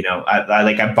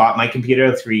 I bought my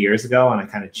computer 3 years ago and I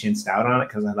kind of chinsed out on it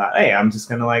because I thought, hey, I'm just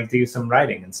gonna like do some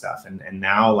writing and stuff. And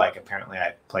now like apparently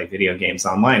I play video games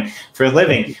online for a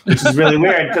living, which is really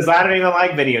weird because I don't even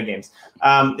like video games.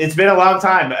 It's been a long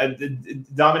time,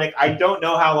 Domenic. I don't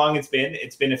know how long it's been.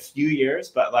 It's been a few years,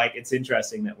 but like it's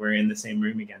interesting that we're in the same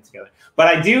room again together. But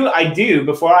I do.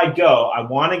 Before I go, I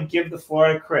want to give the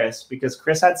floor to Chris because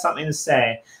Chris had something to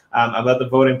say about the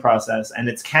voting process, and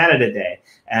it's Canada Day.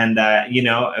 And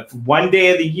if one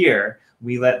day of the year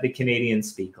we let the Canadians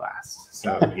speak last.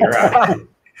 So you're right.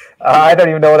 I don't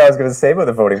even know what I was going to say about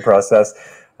the voting process.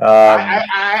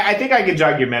 I think I could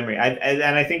jog your memory. And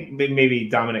I think maybe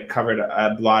Dominic covered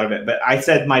a lot of it. But I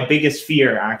said my biggest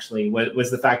fear actually was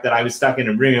the fact that I was stuck in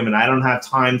a room and I don't have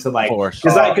time to like,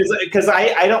 because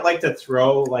I don't like to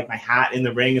throw like my hat in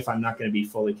the ring if I'm not going to be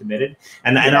fully committed.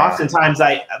 And oftentimes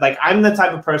I'm the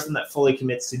type of person that fully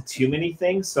commits to too many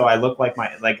things. So I look like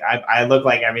I look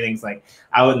like everything's like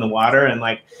out in the water, and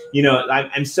like, you know,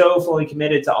 I'm so fully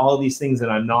committed to all of these things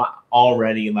that I'm not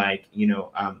already like, you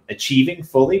know, achieving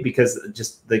fully, because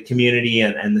just the community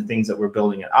and the things that we're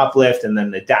building at Uplift, and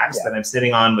then the DAX that I'm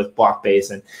sitting on with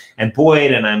Blockbase and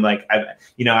Boyd, and I'm like, I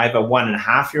have a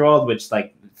 1.5-year-old, which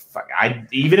like,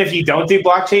 even if you don't do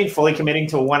blockchain, fully committing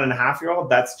to a 1.5-year-old,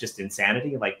 that's just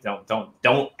insanity. Like,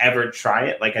 don't ever try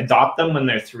it. Like, adopt them when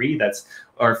they're 3.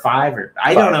 Or 5, or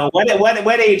I don't know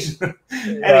what age.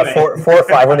 Anyway. 4 or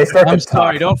 5 when they start. I'm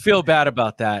sorry, don't feel bad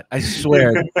about that. I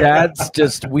swear, Dad's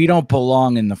just, we don't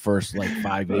belong in the first like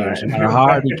 5 years. No matter how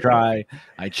hard we try,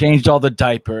 I changed all the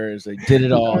diapers. I did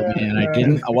it all, man.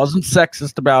 I wasn't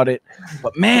sexist about it,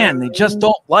 but man, they just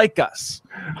don't like us.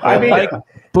 I like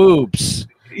boobs.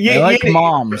 I like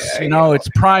moms. You know, it's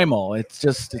primal. It's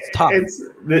tough. This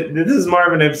is more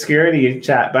of an obscurity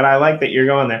chat, but I like that you're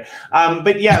going there.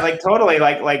 But yeah, like totally,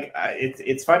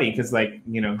 it's funny because, like,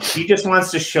 you know, she just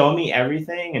wants to show me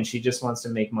everything, and she just wants to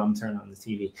make Mom turn on the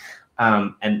TV.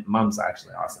 And Mom's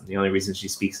actually awesome. The only reason she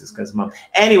speaks is because Mom.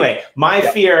 Anyway, my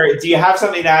fear. Do you have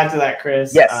something to add to that,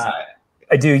 Chris? Yes.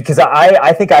 I do, because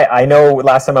I think I know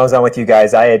last time I was on with you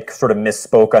guys, I had sort of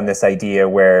misspoke on this idea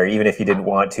where even if you didn't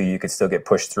want to, you could still get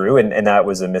pushed through, and that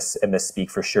was a misspeak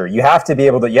for sure. You have to be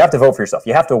able to, you have to vote for yourself.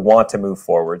 You have to want to move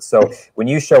forward. So when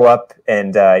you show up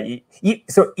and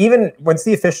so even once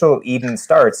the official Eden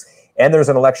starts and there's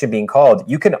an election being called,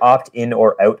 you can opt in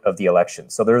or out of the election.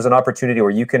 So there's an opportunity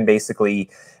where you can basically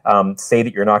say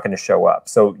that you're not going to show up.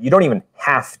 So you don't even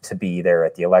have to be there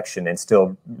at the election and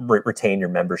still retain your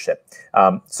membership.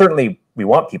 Certainly, we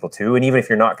want people to, and even if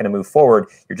you're not going to move forward,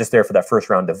 you're just there for that first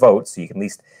round of votes, so you can at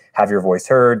least have your voice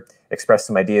heard, express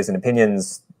some ideas and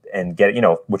opinions, and get, you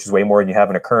know, which is way more than you have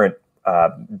in a current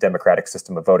democratic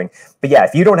system of voting. But yeah,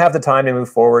 if you don't have the time to move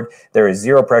forward, there is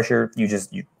zero pressure.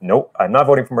 Nope, I'm not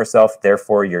voting for myself,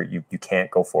 therefore you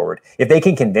can't go forward. If they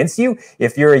can convince you,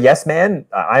 if you're a yes man,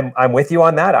 I'm with you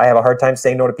on that. I have a hard time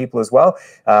saying no to people as well.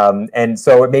 And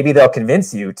so maybe they'll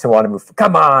convince you to want to move.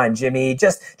 Come on, Jimmy,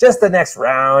 just the next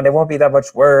round. It won't be that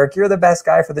much work. You're the best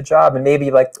guy for the job. And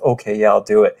maybe like, okay, yeah, I'll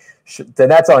do it. Then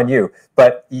that's on you.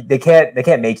 But they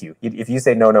can't make you. If you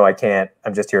say no, I can't,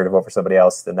 I'm just here to vote for somebody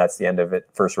else, then that's the end of it.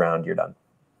 First round, you're done.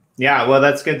 Yeah, well,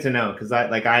 that's good to know, because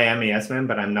I am a yes man,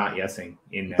 but I'm not yesing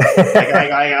in I'm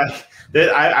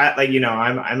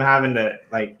having to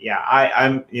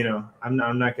I'm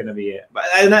not going to be it. But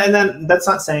and then that's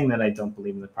not saying that I don't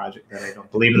believe in the project, that I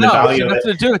don't believe in the value of it.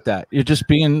 Nothing to do with that. You're just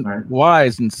being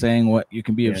wise and saying what you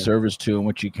can be of service to and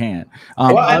what you can't.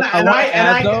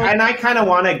 I kind of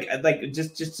want to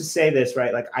just to say this,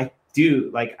 right? Like I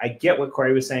get what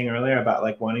Corey was saying earlier about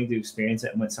like wanting to experience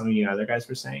it, and what some of you other guys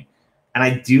were saying. And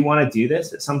I do want to do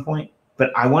this at some point,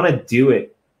 but I want to do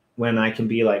it when I can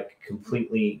be like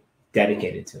completely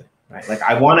dedicated to it, right? Like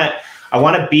I want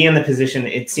to be in the position.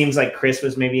 It seems like Chris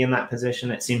was maybe in that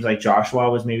position. It seems like Joshua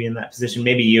was maybe in that position.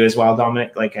 Maybe you as well,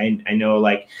 Dominic. Like I know,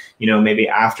 like, you know, maybe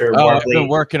after I've been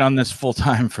working on this full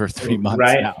time for 3 months,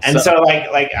 right? now, and so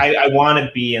I want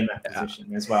to be in that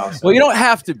position as well. So. Well, you don't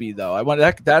have to be though. I want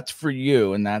that's for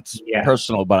you, and that's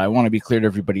personal. But I want to be clear to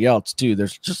everybody else too.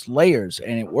 There's just layers,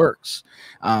 and it works.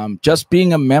 Just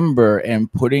being a member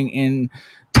and putting in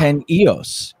 10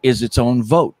 EOS is its own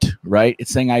vote, right?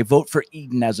 It's saying I vote for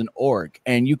Eden as an org,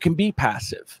 and you can be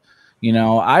passive. You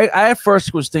know, I at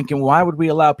first was thinking, why would we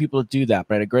allow people to do that?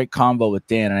 But I had a great convo with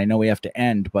Dan, and I know we have to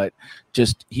end, but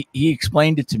just he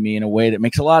explained it to me in a way that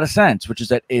makes a lot of sense, which is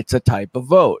that it's a type of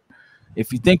vote.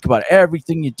 If you think about it,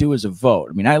 everything you do is a vote.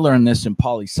 I mean, I learned this in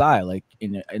poli-sci. Like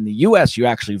in the US, you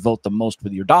actually vote the most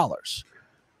with your dollars,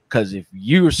 because if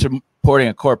you're supporting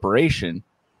a corporation,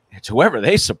 it's whoever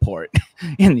they support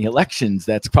in the elections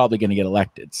that's probably going to get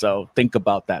elected. So think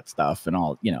about that stuff and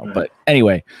all, you know. Right. But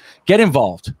anyway, get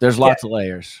involved. There's lots of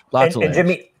layers. Lots of layers. And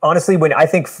Jimmy, honestly, when I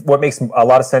think what makes a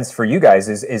lot of sense for you guys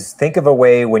is think of a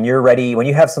way when you're ready, when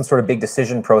you have some sort of big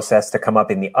decision process to come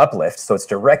up in the uplift, so it's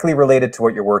directly related to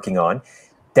what you're working on.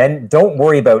 then don't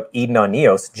worry about Eden on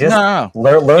EOS. Just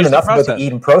learn enough about the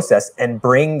Eden process and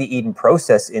bring the Eden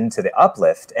process into the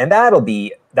uplift. And that'll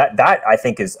be, that I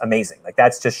think is amazing. Like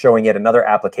that's just showing yet another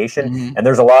application. And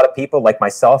there's a lot of people like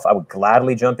myself, I would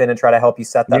gladly jump in and try to help you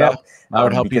set that up. I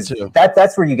would help you too.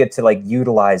 That's where you get to like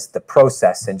utilize the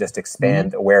process and just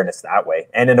expand awareness that way.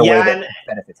 And in a way that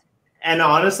benefits. And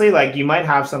honestly, like you might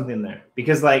have something there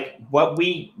because like what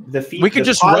we could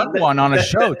just run one on a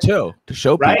show too to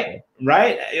show people.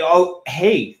 Right. Oh,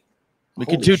 hey, we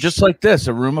could do just like this,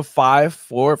 a room of 5,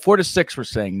 4 to 6. We're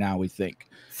saying now we think.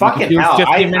 Fucking hell,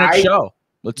 50-minute show.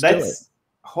 Let's do it.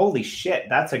 Holy shit,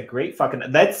 that's a great fucking.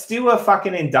 Let's do a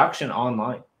fucking induction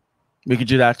online. We could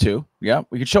do that too. Yeah,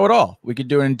 we could show it all. We could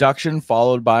do an induction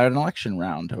followed by an election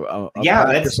round.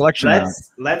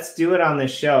 Let's do it on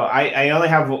this show. I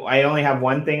only have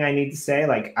one thing I need to say.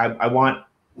 Like I want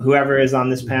whoever is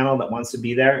on this panel that wants to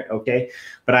be there. Okay,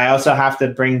 but I also have to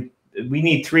bring. We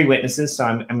need 3 witnesses, so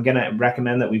I'm gonna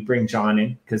recommend that we bring John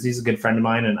in because he's a good friend of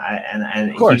mine, and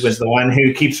he was the one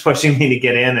who keeps pushing me to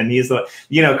get in, and he's the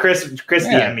Chris.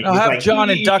 I'll have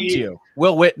John induct you.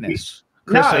 We'll witness.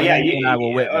 Chris and I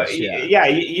will witness.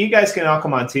 You guys can all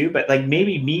come on too, but like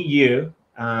maybe me, you,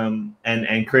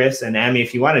 and Chris and Amy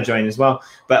if you want to join as well.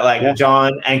 But like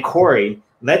John and Corey,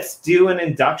 let's do an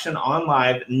induction on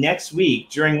live next week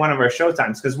during one of our show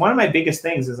times because one of my biggest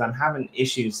things is I'm having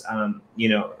issues,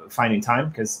 finding time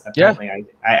because apparently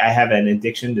I have an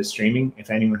addiction to streaming.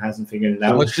 If anyone hasn't figured it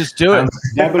out, let's just do it.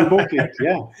 Double book it.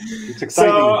 Yeah, it's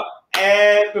exciting. So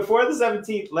and before the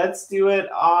 17th, let's do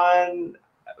it on.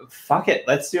 Fuck it.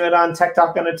 Let's do it on Tech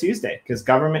Talk on a Tuesday because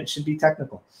government should be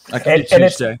technical. And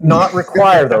it's not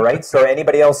required though, right? So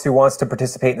anybody else who wants to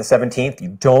participate in the 17th, you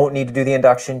don't need to do the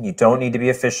induction. You don't need to be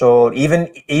official.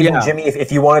 Even Jimmy,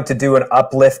 if you wanted to do an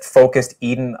uplift focused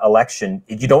Eden election,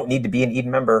 you don't need to be an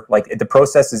Eden member. Like the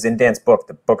process is in Dan's book.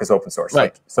 The book is open source.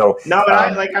 Right. So no, but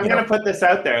I'm going to put this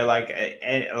out there. Like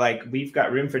we've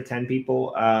got room for 10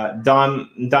 people.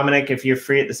 Domenic, if you're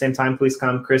free at the same time, please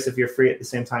come. Chris, if you're free at the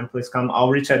same time, please come. I'll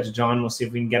reach out to John. We'll see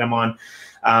if we can get him on.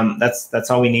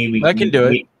 That's all we need. I can do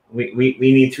it. We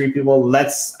need 3 people.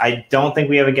 I don't think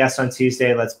we have a guest on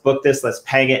Tuesday. Let's book this. Let's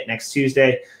peg it next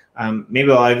Tuesday. Maybe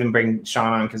I'll even bring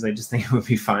Sean on because I just think it would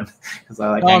be fun. Because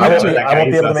I won't be able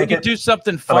to make it. We could do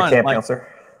something fun. Like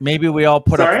maybe we all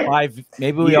put up 5.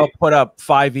 Maybe we all put up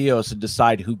 5 EOS and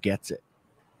decide who gets it.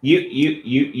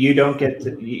 You don't get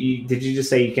to. Did you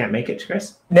just say you can't make it,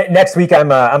 Chris? Next week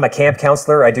I'm a camp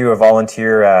counselor. I do a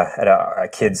volunteer at a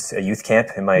kids youth camp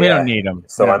in my. We don't need them.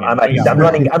 So I'm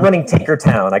running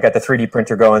Tinkertown. I got the 3D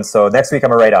printer going. So next week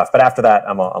I'm a write-off, but after that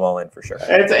I'm all in for sure.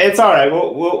 It's all right.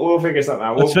 We'll figure something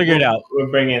out. Let's figure it out.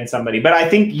 We'll bring in somebody. But I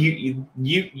think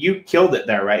you killed it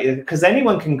there, right? Because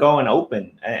anyone can go and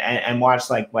open and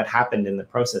watch like what happened in the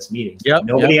process meetings. Yep.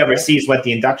 Nobody ever sees what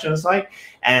the induction is like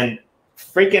and.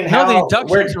 Freaking hell! No, the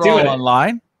inductions are all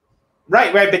online.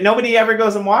 Right, but nobody ever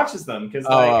goes and watches them because,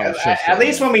 at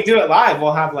least when we do it live,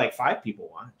 we'll have like 5 people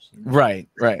watch. Right,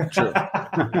 true.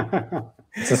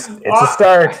 It's a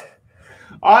start.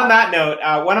 On that note,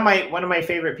 one of my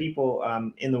favorite people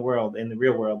in the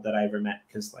real world that I ever met,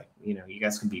 because you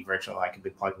guys can be virtual, I can be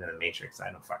plugged in the matrix,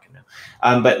 I don't fucking know.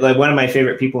 But like one of my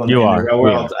favorite people in the real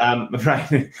world,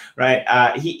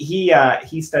 right.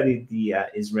 He studied the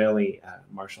Israeli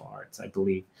martial arts, I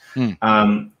believe.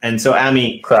 And so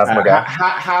Ami,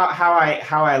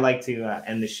 how I like to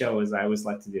end the show is I always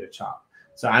like to do a chop.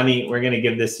 So Ami, we're gonna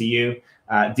give this to you.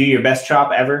 Do your best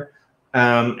chop ever.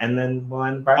 And then we'll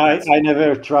end. I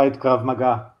never tried Krav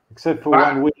Maga except for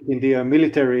 1 week in the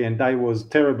military, and I was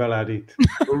terrible at it.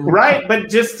 Right, but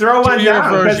just throw one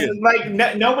down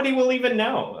because nobody will even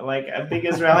know. Like a big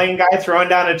Israeli guy throwing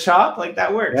down a chop, like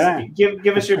that works. Yeah.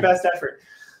 Give us your best effort.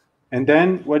 And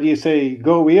then what do you say?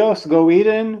 Go EOS, go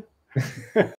Eden.